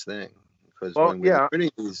the next thing, because Well, yeah,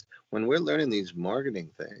 when we're learning these marketing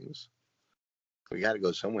things, we got to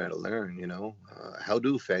go somewhere to learn. How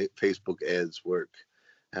do Facebook ads work?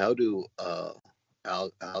 How do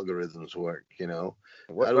algorithms work? How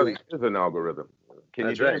do what we? is an algorithm? Can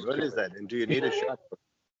you That's right. What demonstrate is that? And do you need a shot?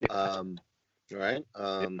 Um, right.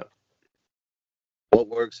 it? What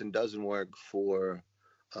works and doesn't work for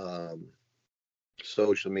um,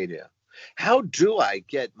 social media? How do I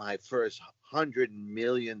get my first 100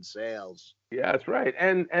 million sales? Yeah, that's right.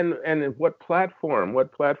 And what platform?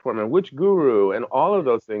 What platform? And which guru? And all of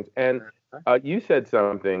those things. And Uh, you said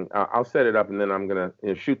something. I'll set it up, and then I'm gonna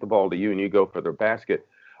shoot the ball to you, and you go for the basket.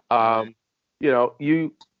 Right. Um,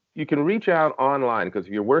 you can reach out online because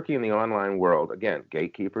if you're working in the online world, again,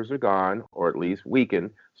 gatekeepers are gone or at least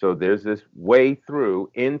weakened. So there's this way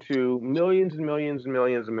through into millions and millions and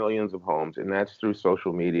millions and millions of homes, and that's through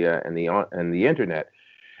social media and the internet.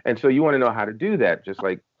 And so you want to know how to do that, just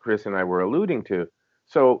like Chris and I were alluding to.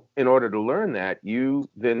 So in order to learn that, you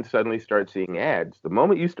then suddenly start seeing ads. The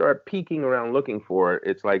moment you start peeking around looking for it,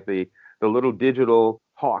 it's like the little digital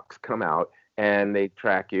hawks come out and they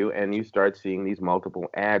track you, and you start seeing these multiple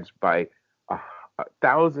ads by uh,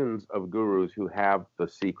 thousands of gurus who have the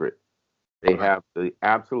secret. They Right. have the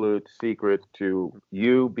absolute secret to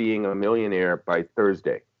you being a millionaire by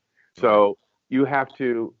Thursday. Right. So you have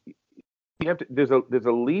to there's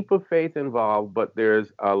a leap of faith involved, but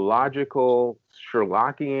there's a logical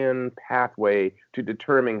Sherlockian pathway to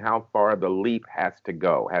determining how far the leap has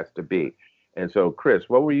to be. And so, Chris,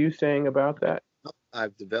 what were you saying about that?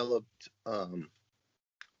 I've developed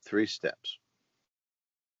 3 steps.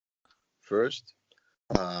 First,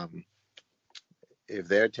 if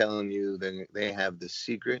they're telling you that they have the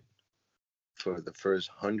secret for the first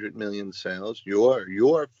 100 million sales,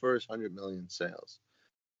 your first 100 million sales,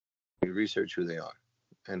 you research who they are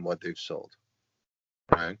and what they've sold.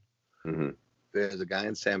 Right? Mm-hmm. There's a guy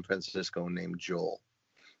in San Francisco named Joel,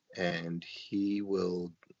 and he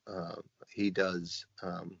does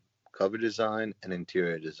cover design and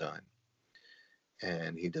interior design,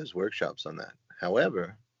 and he does workshops on that.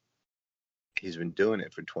 However, he's been doing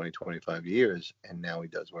it for 20, 25 years, and now he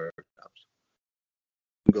does workshops.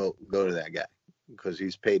 Go to that guy because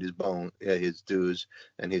he's paid his dues,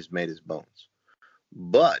 and he's made his bones.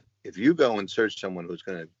 But if you go and search someone who's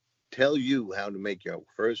going to tell you how to make your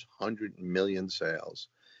first 100 million sales,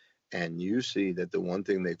 and you see that the one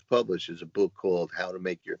thing they've published is a book called How to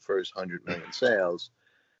Make Your First 100 Million Sales,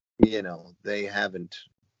 they haven't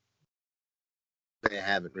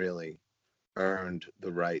really earned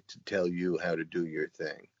the right to tell you how to do your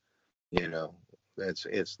thing.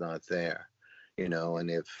 It's not there. And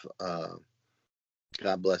if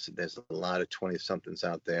God bless it, there's a lot of 20-somethings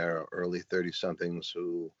out there, or early 30-somethings,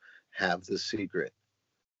 who have the secret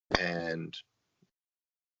and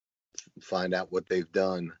find out what they've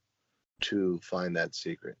done to find that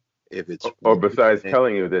secret. If it's or besides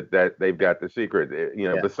telling you that they've got the secret,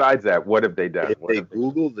 besides that, what have they done? If they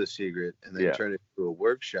Google the secret and then turn it into a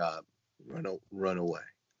workshop, run away.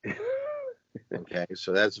 Okay,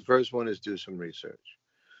 so that's the first one, is do some research.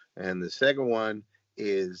 And the second one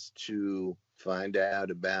is to find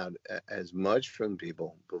out about as much from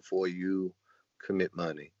people before you commit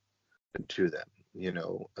money to them.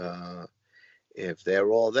 If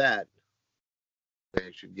they're all that,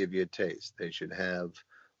 they should give you a taste. They should have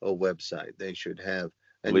a website. They should have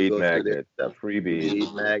lead magnets, freebies,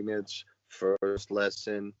 lead magnets, first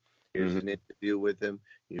lesson. Here's an interview with them.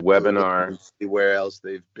 Webinar. See where else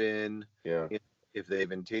they've been. Yeah. If they've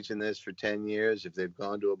been teaching this for 10 years, if they've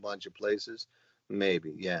gone to a bunch of places,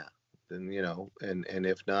 maybe, yeah. Then, and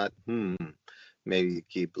if not, maybe you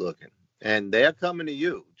keep looking. And they're coming to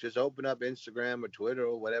you. Just open up Instagram or Twitter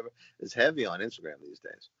or whatever. It's heavy on Instagram these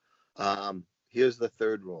days. Here's the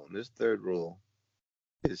third rule. And this third rule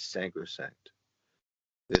is sacrosanct.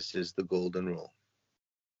 This is the golden rule.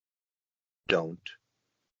 Don't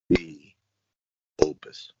be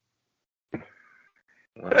Opus.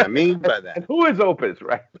 What I mean by that. And who is Opus,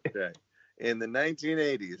 right? Okay. In the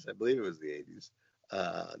 1980s, I believe it was the 80s,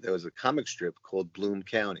 there was a comic strip called Bloom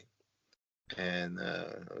County. And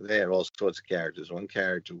they had all sorts of characters. One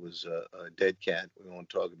character was a dead cat. We won't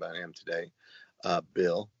talk about him today,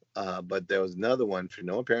 Bill. But there was another one, for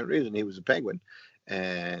no apparent reason. He was a penguin,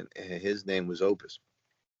 and his name was Opus.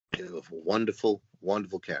 He was a wonderful,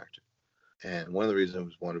 wonderful character. And one of the reasons it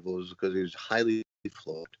was wonderful was because he was highly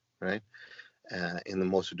flawed, right? In the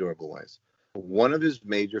most adorable ways. One of his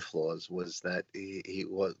major flaws was that he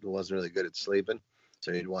wasn't really good at sleeping.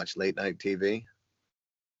 So he'd watch late night TV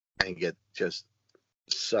and get just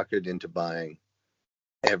suckered into buying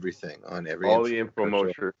everything on every all the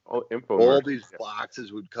infomercial. All these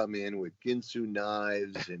boxes would come in with Ginsu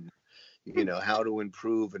knives and how to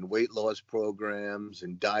improve and weight loss programs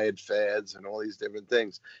and diet fads and all these different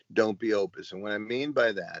things. Don't be Opus. And what I mean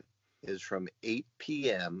by that is from 8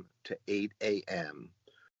 p.m. to 8 a.m.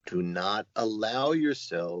 do not allow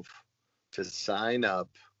yourself to sign up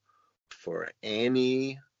for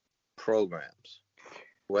any programs,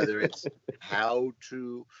 whether it's how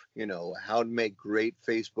to make great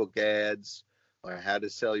Facebook ads, or how to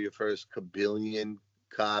sell your first kabillion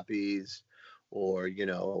copies, or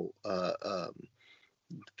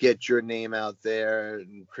get your name out there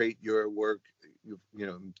and create your work,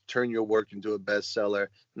 turn your work into a bestseller.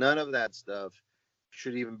 None of that stuff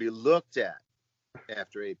should even be looked at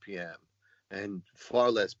after 8 p.m. and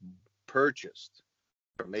far less purchased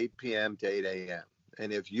from 8 p.m. to 8 a.m.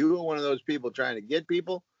 And if you are one of those people trying to get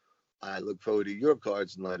people, I look forward to your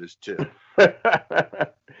cards and letters too.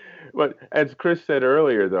 But as Chris said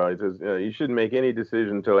earlier, though, he says you shouldn't make any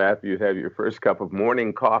decision until after you have your first cup of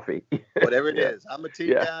morning coffee. Whatever it is. I'm a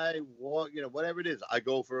tea guy. Whatever it is. I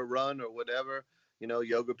go for a run or whatever.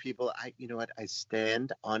 Yoga people, I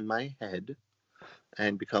stand on my head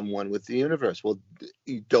and become one with the universe. Well,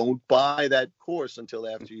 you don't buy that course until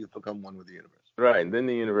after you've become one with the universe. Right, and then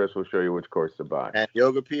the universe will show you which course to buy. And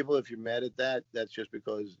yoga people, if you're mad at that, that's just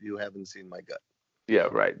because you haven't seen my gut. Yeah,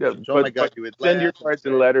 right. Yeah, So, my God, but you would send your laugh and cards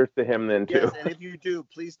and say, letters to him then too. yes, and if you do,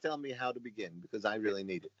 please tell me how to begin because I really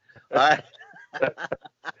need it. All right.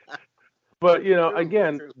 But True,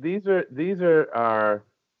 again, true. these are our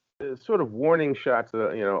sort of warning shots,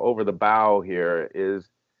 over the bow here. Is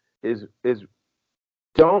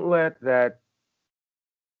don't let that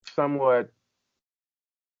somewhat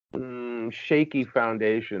shaky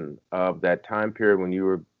foundation of that time period when you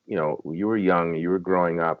were young, you were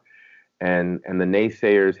growing up, and the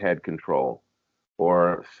naysayers had control,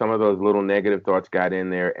 or some of those little negative thoughts got in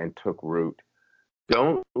there and took root.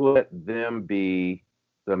 Don't let them be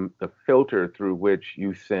the filter through which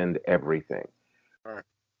you send everything. All right.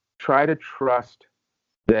 Try to trust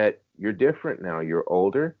that you're different now. You're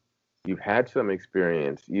older. You've had some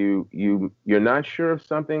experience. You're not sure of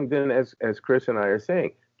something. Then, as Chris and I are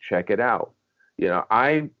saying, check it out.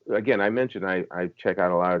 I mentioned I check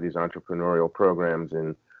out a lot of these entrepreneurial programs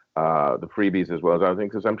and the freebies as well as other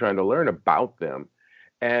things because I'm trying to learn about them.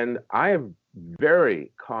 And I have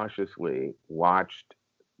very cautiously watched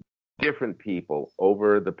different people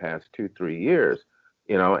over the past 2, 3 years,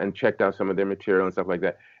 and checked out some of their material and stuff like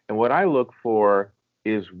that. And what I look for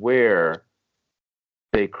is where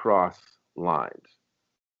they cross lines.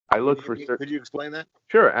 I look for certain. Could you explain that?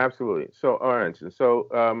 Sure, absolutely. So,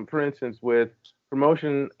 for instance, with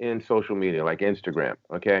promotion in social media like Instagram,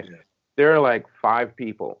 okay, Yeah. there are like 5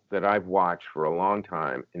 people that I've watched for a long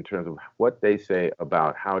time in terms of what they say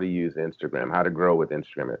about how to use Instagram, how to grow with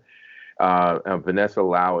Instagram. Vanessa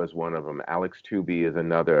Lau is one of them. Alex Tooby is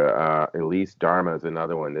another. Elise Dharma is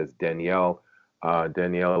another one. There's Danielle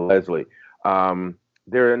Leslie.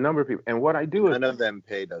 There are a number of people. And what I do is None of them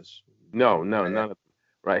paid us. no, no, Right. none of them.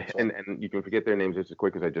 Right. That's all. And you can forget their names just as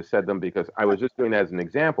quick as I just said them because I was just doing that as an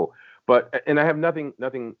example. And I have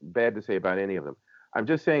nothing bad to say about any of them. I'm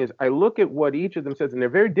just saying is I look at what each of them says, and they're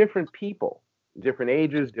very different people, different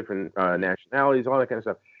ages, different nationalities, all that kind of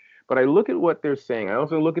stuff. But I look at what they're saying. I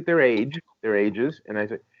also look at their ages, and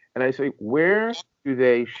I say, where do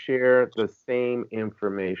they share the same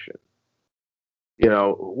information?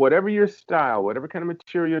 Whatever your style, whatever kind of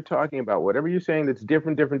material you're talking about, whatever you're saying that's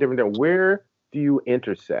different, where do you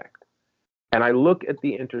intersect? And I look at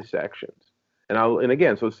the intersections. And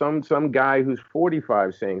again, so some guy who's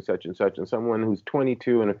 45 saying such and such, and someone who's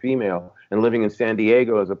 22 and a female and living in San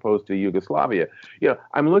Diego as opposed to Yugoslavia.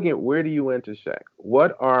 I'm looking at where do you intersect?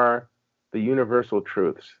 What are the universal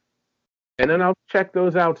truths? And then I'll check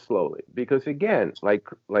those out slowly because again, like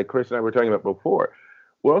Chris and I were talking about before,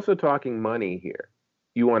 we're also talking money here.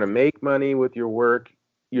 You want to make money with your work.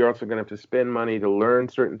 You're also going to have to spend money to learn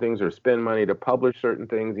certain things or spend money to publish certain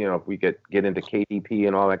things. If we get into KDP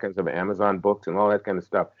and all that kind of stuff, Amazon books and all that kind of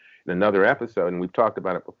stuff in another episode, and we've talked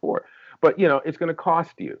about it before. But it's going to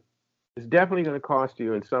cost you. It's definitely going to cost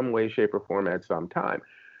you in some way, shape, or form at some time.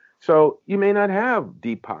 So you may not have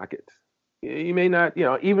deep pockets. You may not,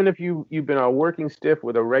 even if you've been a working stiff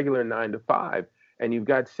with a regular 9 to 5 and you've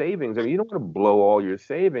got savings, I mean, you don't want to blow all your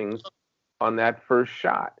savings on that first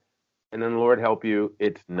shot. And then Lord help you,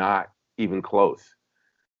 it's not even close.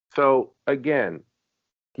 So again,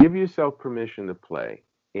 give yourself permission to play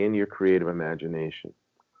in your creative imagination.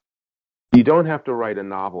 You don't have to write a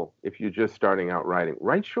novel if you're just starting out writing.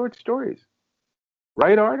 Write short stories,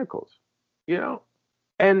 write articles, you know,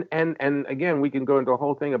 and again, we can go into a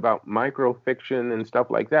whole thing about microfiction and stuff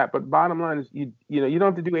like that. But bottom line is, you don't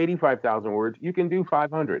have to do 85,000 words. You can do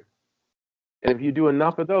 500. And if you do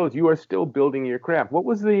enough of those, you are still building your craft. What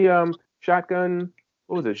was the shotgun?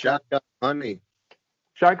 What was it? Shotgun Honey.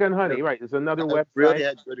 Shotgun You know, Honey. Right. There's another I really website.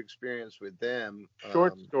 had good experience with them.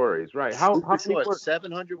 Short stories. Right. How Super many short, words?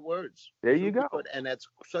 700 words. There you Super go. short, and that's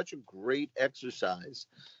such a great exercise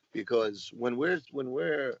because when we're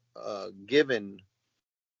given,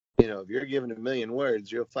 if you're given a million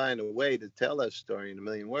words, you'll find a way to tell that story in a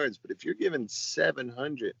million words. But if you're given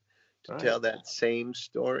 700 to Right. tell that same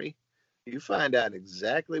story, you find out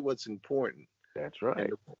exactly what's important. That's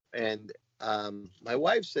right. And my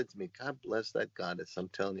wife said to me, "God bless that goddess." I'm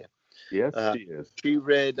telling you. Yes, Uh, she is. she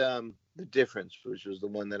read The Difference, which was the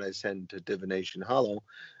one that I sent to Divination Hollow,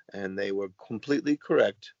 and they were completely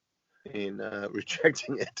correct in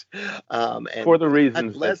rejecting it. For And the God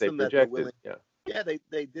reasons that bless they them that they're projected. willing. Yeah. Yeah,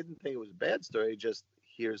 they didn't think it was a bad story. Just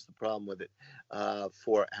here's the problem with it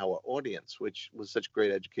for our audience, which was such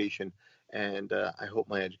great education. And I hope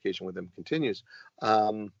my education with them continues.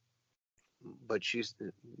 But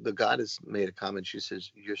the goddess made a comment. She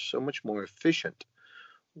says, "You're so much more efficient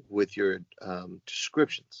with your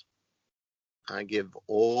descriptions." I give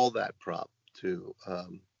all that prop to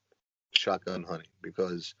Shotgun Honey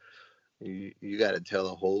because you got to tell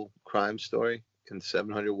a whole crime story in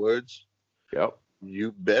 700 words. Yep.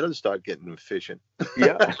 You better start getting efficient.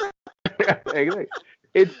 Yeah. Exactly.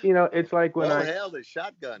 It's like when All I hail the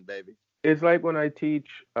shotgun, baby. it's like when I teach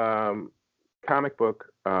comic book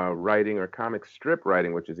writing or comic strip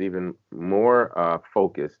writing, which is even more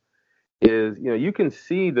focused. Is you can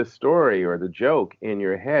see the story or the joke in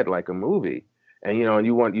your head like a movie, and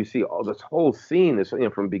you see all this whole scene, this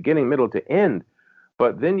from beginning, middle to end,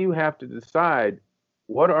 but then you have to decide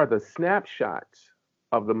what are the snapshots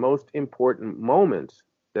of the most important moments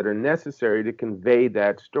that are necessary to convey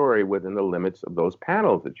that story within the limits of those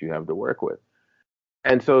panels that you have to work with.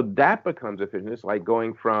 And so that becomes efficient. It's like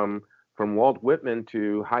going from Walt Whitman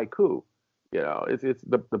to haiku. It's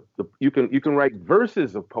the you can write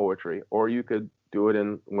verses of poetry, or you could do it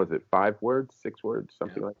in, was it 5 words, 6 words,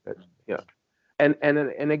 something like that. Yeah.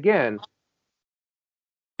 And again,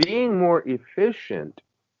 being more efficient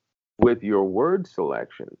with your word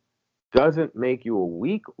selection doesn't make you a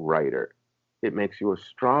weak writer. It makes you a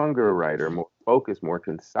stronger writer, more focused, more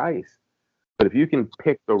concise. But if you can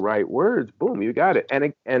pick the right words, boom, you got it.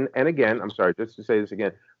 And again, I'm sorry, just to say this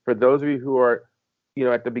again, for those of you who are,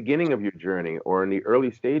 at the beginning of your journey or in the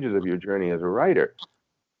early stages of your journey as a writer,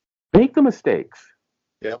 make the mistakes.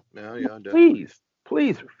 Yep. Yeah, definitely.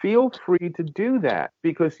 Please feel free to do that,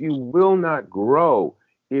 because you will not grow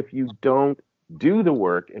if you don't do the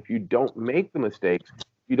work, if you don't make the mistakes,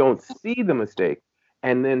 you don't see the mistakes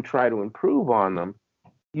and then try to improve on them,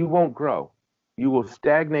 you won't grow. You will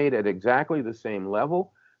stagnate at exactly the same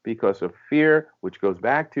level because of fear, which goes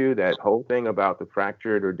back to that whole thing about the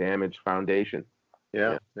fractured or damaged foundation.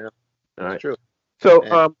 Yeah, Yeah. yeah, All that's right. true. So,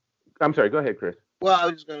 And I'm sorry. Go ahead, Chris. well, I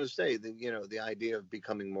was just going to say that the idea of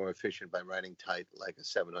becoming more efficient by writing tight, like a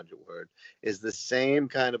 700 word, is the same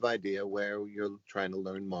kind of idea where you're trying to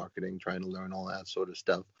learn marketing, trying to learn all that sort of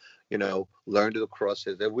stuff. Learn to cross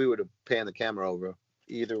it. If we were to pan the camera over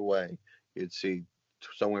either way, you'd see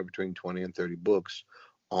somewhere between 20 and 30 books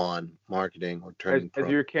on marketing or Has, turning has pro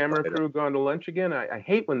your camera writer. crew gone to lunch again? I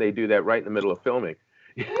hate when they do that right in the middle of filming.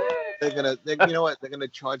 You know what? They're gonna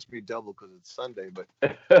charge me double because it's Sunday, but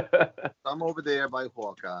I'm over there by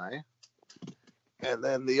Hawkeye, and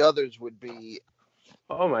then the others would be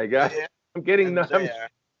Oh my God. there I'm getting and numb. there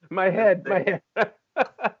My and head, there. my head.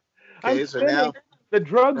 I'm Okay, so spinning. now The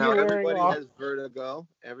drugs now are wearing everybody off. has vertigo.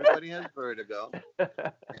 Everybody has vertigo,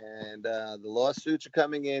 and the lawsuits are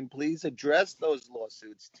coming in. Please address those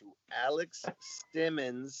lawsuits to Alex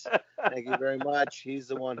Simmons. Thank you very much. He's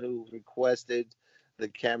the one who requested the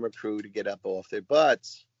camera crew to get up off their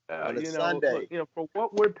butts on a Look, Sunday. for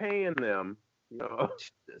what we're paying them,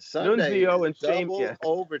 Sunday Nunzio is and Shame. double Yeah,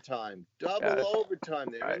 overtime. Double yeah, overtime.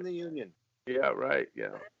 They're right. in the union. Yeah, right.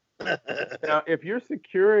 Yeah. Now, if your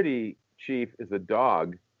security chief is a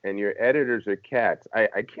dog and your editors are cats, I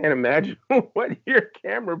can't imagine what your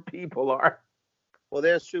camera people are. Well,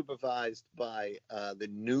 they're supervised by the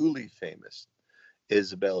newly famous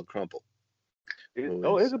Isabella Crumple, who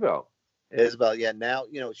Oh, is Isabel. Isabel. Yeah, now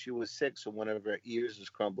she was sick, so one of her ears is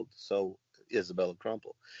crumpled. So Isabella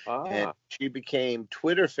Crumple, and Ah, she became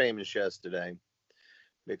Twitter famous yesterday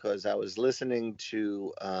because I was listening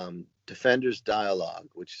to Defenders Dialogue,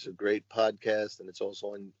 which is a great podcast, and it's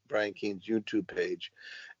also on Brian Keene's YouTube page,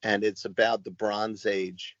 and it's about the Bronze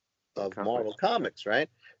Age of comic. Marvel Comics, right?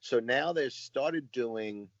 So now they've started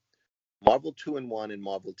doing Marvel 2-in-1 and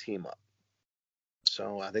Marvel Team Up.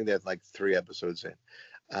 So I think that's like 3 episodes in.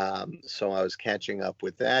 So I was catching up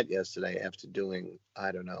with that yesterday after doing,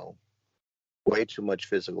 I don't know, way too much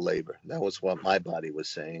physical labor. That was what my body was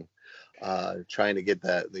saying. Trying to get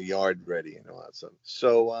the yard ready and all that stuff.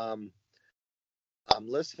 So I'm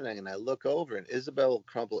listening and I look over and Isabella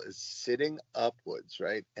Crumple is sitting upwards,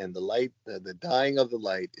 right? And the light, the dying of the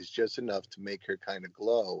light is just enough to make her kind of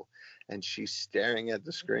glow, and she's staring at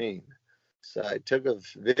the screen. So I took a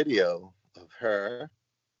video of her.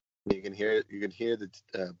 You can hear the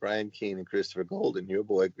Brian Keene and Christopher Golden, your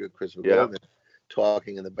boy Christopher Yeah. Golden,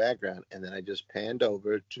 talking in the background, and then I just panned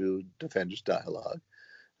over to Defenders Dialogue,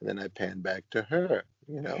 and then I panned back to her.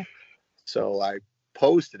 So I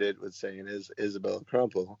posted it with saying, Isabella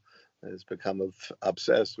Crumple has become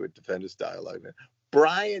obsessed with Defenders Dialogue.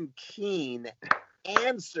 Brian Keene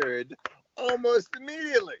answered almost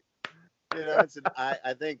immediately.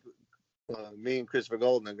 I think me and Christopher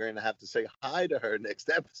Golden are going to have to say hi to her next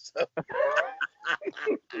episode.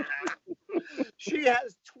 She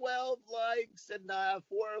has 12 likes and 4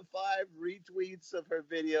 or 5 retweets of her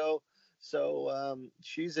video. So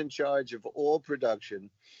she's in charge of all production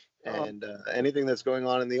and anything that's going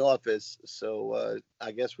on in the office. So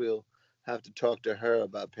I guess we'll have to talk to her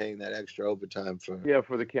about paying that extra overtime for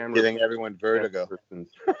For the camera. giving everyone vertigo.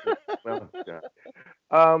 Persons. Oh, God.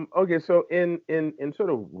 Okay, so in sort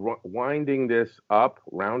of winding this up,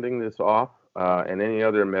 rounding this off, and any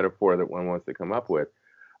other metaphor that one wants to come up with,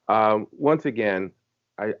 once again,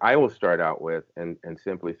 I will start out with and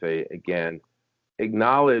simply say again,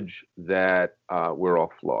 acknowledge that we're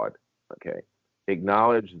all flawed. Okay,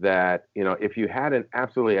 acknowledge that if you had an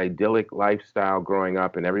absolutely idyllic lifestyle growing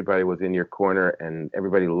up and everybody was in your corner and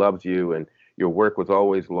everybody loves you and your work was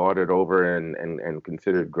always lauded over and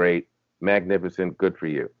considered great, magnificent, good for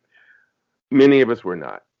you. Many of us were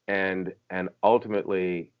not. And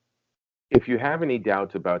ultimately, if you have any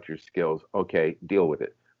doubts about your skills, okay, deal with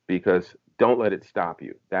it because don't let it stop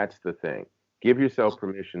you. That's the thing. Give yourself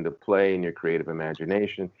permission to play in your creative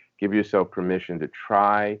imagination. Give yourself permission to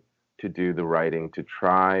try to do the writing, to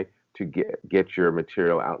try to get your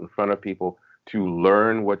material out in front of people, to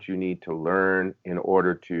learn what you need to learn in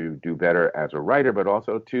order to do better as a writer, but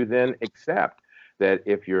also to then accept that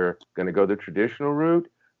if you're going to go the traditional route,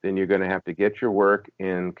 then you're going to have to get your work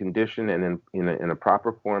in condition and in a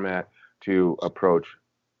proper format to approach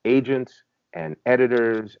agents and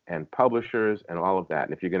editors and publishers and all of that.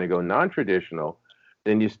 And if you're going to go non-traditional,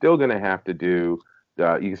 then you're still going to have to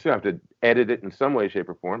you still have to edit it in some way, shape,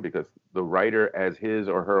 or form because the writer as his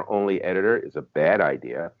or her only editor is a bad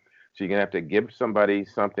idea. So you're going to have to give somebody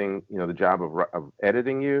something, the job of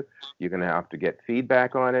editing you. You're going to have to get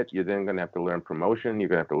feedback on it. You're then going to have to learn promotion. You're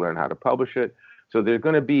going to have to learn how to publish it. So there's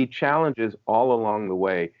going to be challenges all along the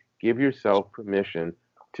way. Give yourself permission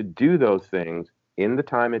to do those things in the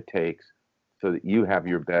time it takes so that you have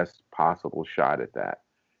your best possible shot at that.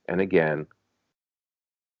 And again,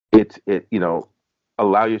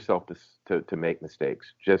 allow yourself to make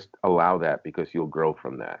mistakes. Just allow that because you'll grow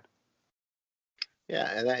from that. Yeah,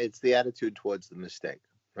 and it's the attitude towards the mistake,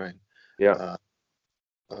 right? Yeah.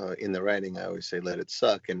 Uh, in the writing, I always say, let it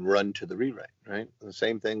suck and run to the rewrite, right? The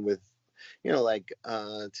same thing with, like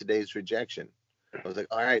today's rejection. I was like,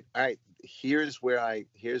 all right, here's where I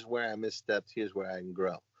misstepped, here's where I can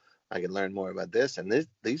grow. I can learn more about this, and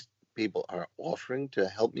these people are offering to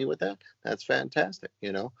help me with that. That's fantastic.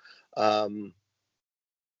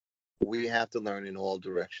 We have to learn in all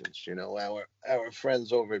directions. Our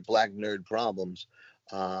friends over at Black Nerd Problems,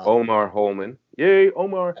 um, Omar Holman. Yay,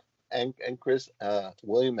 Omar. and Chris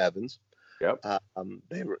William Evans. Yep.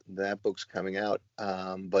 That book's coming out,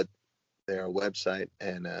 but they're a website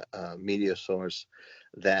and a media source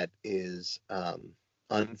that is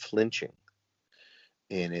unflinching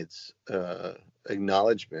in its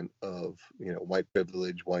acknowledgement of white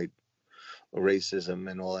privilege, white racism,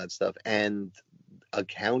 and all that stuff, and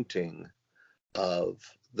accounting of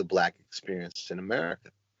the black experience in America.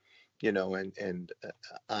 And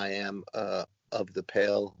I am of the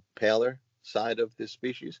paler side of this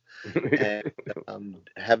species, and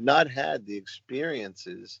have not had the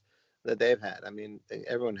experiences that they've had. I mean,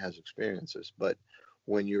 everyone has experiences, but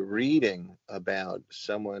when you're reading about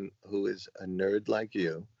someone who is a nerd like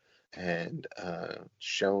you and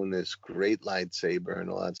shown this great lightsaber and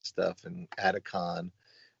all that stuff, and at a con,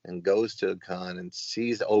 and goes to a con and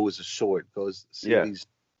sees, oh, it was a sword, goes see Yeah. these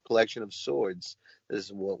collection of swords. This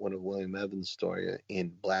is one of William Evans' story in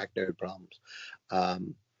Black Nerd Problems.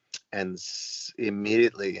 And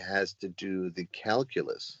immediately has to do the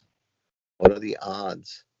calculus. What are the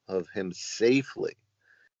odds of him safely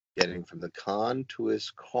getting from the con to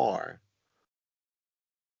his car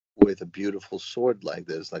with a beautiful sword like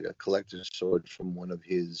this, like a collector's sword from one of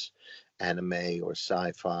his anime or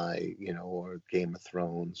sci-fi, or Game of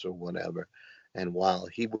Thrones or whatever. And while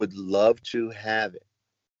he would love to have it,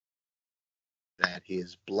 that he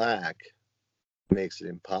is black makes it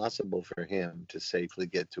impossible for him to safely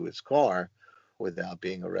get to his car without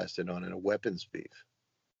being arrested on a weapons beef.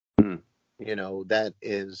 Mm. That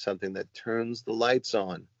is something that turns the lights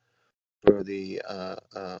on for the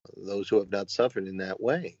those who have not suffered in that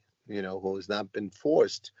way, who has not been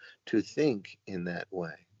forced to think in that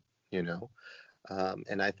way, you know.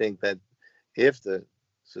 And I think that if the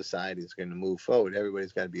society is going to move forward,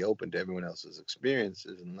 everybody's got to be open to everyone else's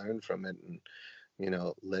experiences and learn from it, and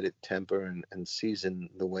let it temper and season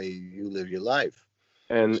the way you live your life.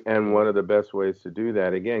 And So, one of the best ways to do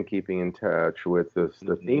that, again, keeping in touch with the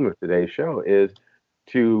mhm. theme of today's show, is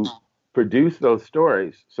to produce those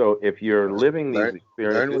stories. So if you're Right. living these Learn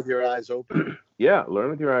experiences, with your eyes open. yeah, learn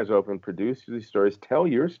with your eyes open, produce these stories, tell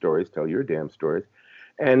your damn stories,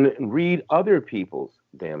 and read other people's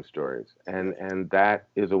damn stories. And that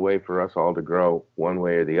is a way for us all to grow one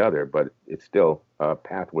way or the other, but it's still a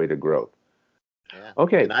pathway to growth. Yeah.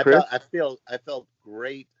 Okay, And Chris. I felt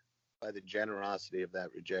great by the generosity of that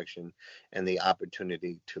rejection and the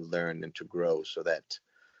opportunity to learn and to grow, so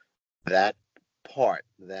that part,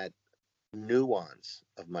 that nuance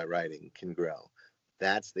of my writing can grow.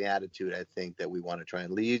 That's the attitude I think that we want to try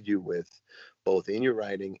and lead you with, both in your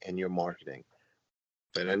writing and your marketing.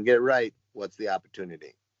 If I don't get it right, what's the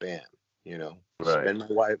opportunity? Bam. Right. Spend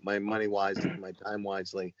my money wisely, my time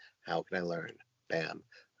wisely. How can I learn? Bam.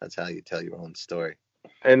 That's how you tell your own story.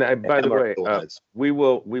 And by the Bam or way, otherwise. we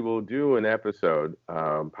will do an episode,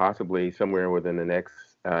 possibly somewhere within the next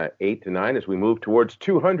 8 to 9, as we move towards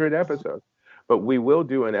 200 episodes. But we will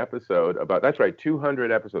do an episode about, that's right,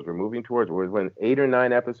 200 episodes. We're 8 or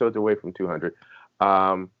 9 episodes away from 200.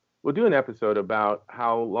 We'll do an episode about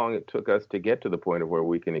how long it took us to get to the point of where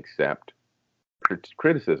we can accept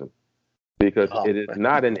criticism, because it is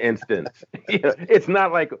not an instance. It's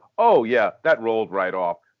not like, oh yeah, that rolled right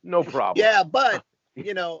off, no problem. Yeah, but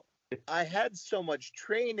I had so much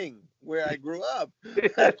training where I grew up.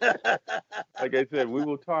 Like I said, we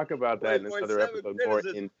will talk about that in another episode more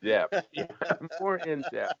in depth. Yeah, more in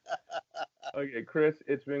depth. Okay, Chris,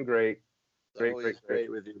 it's been great. Great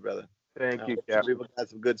with you, brother. Thank you, Cap. We got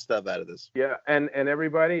some good stuff out of this. Yeah, and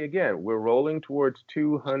everybody, again, we're rolling towards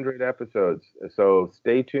 200 episodes, so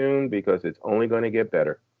stay tuned because it's only going to get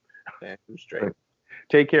better. Damn straight.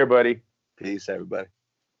 Take care, buddy. Peace, everybody.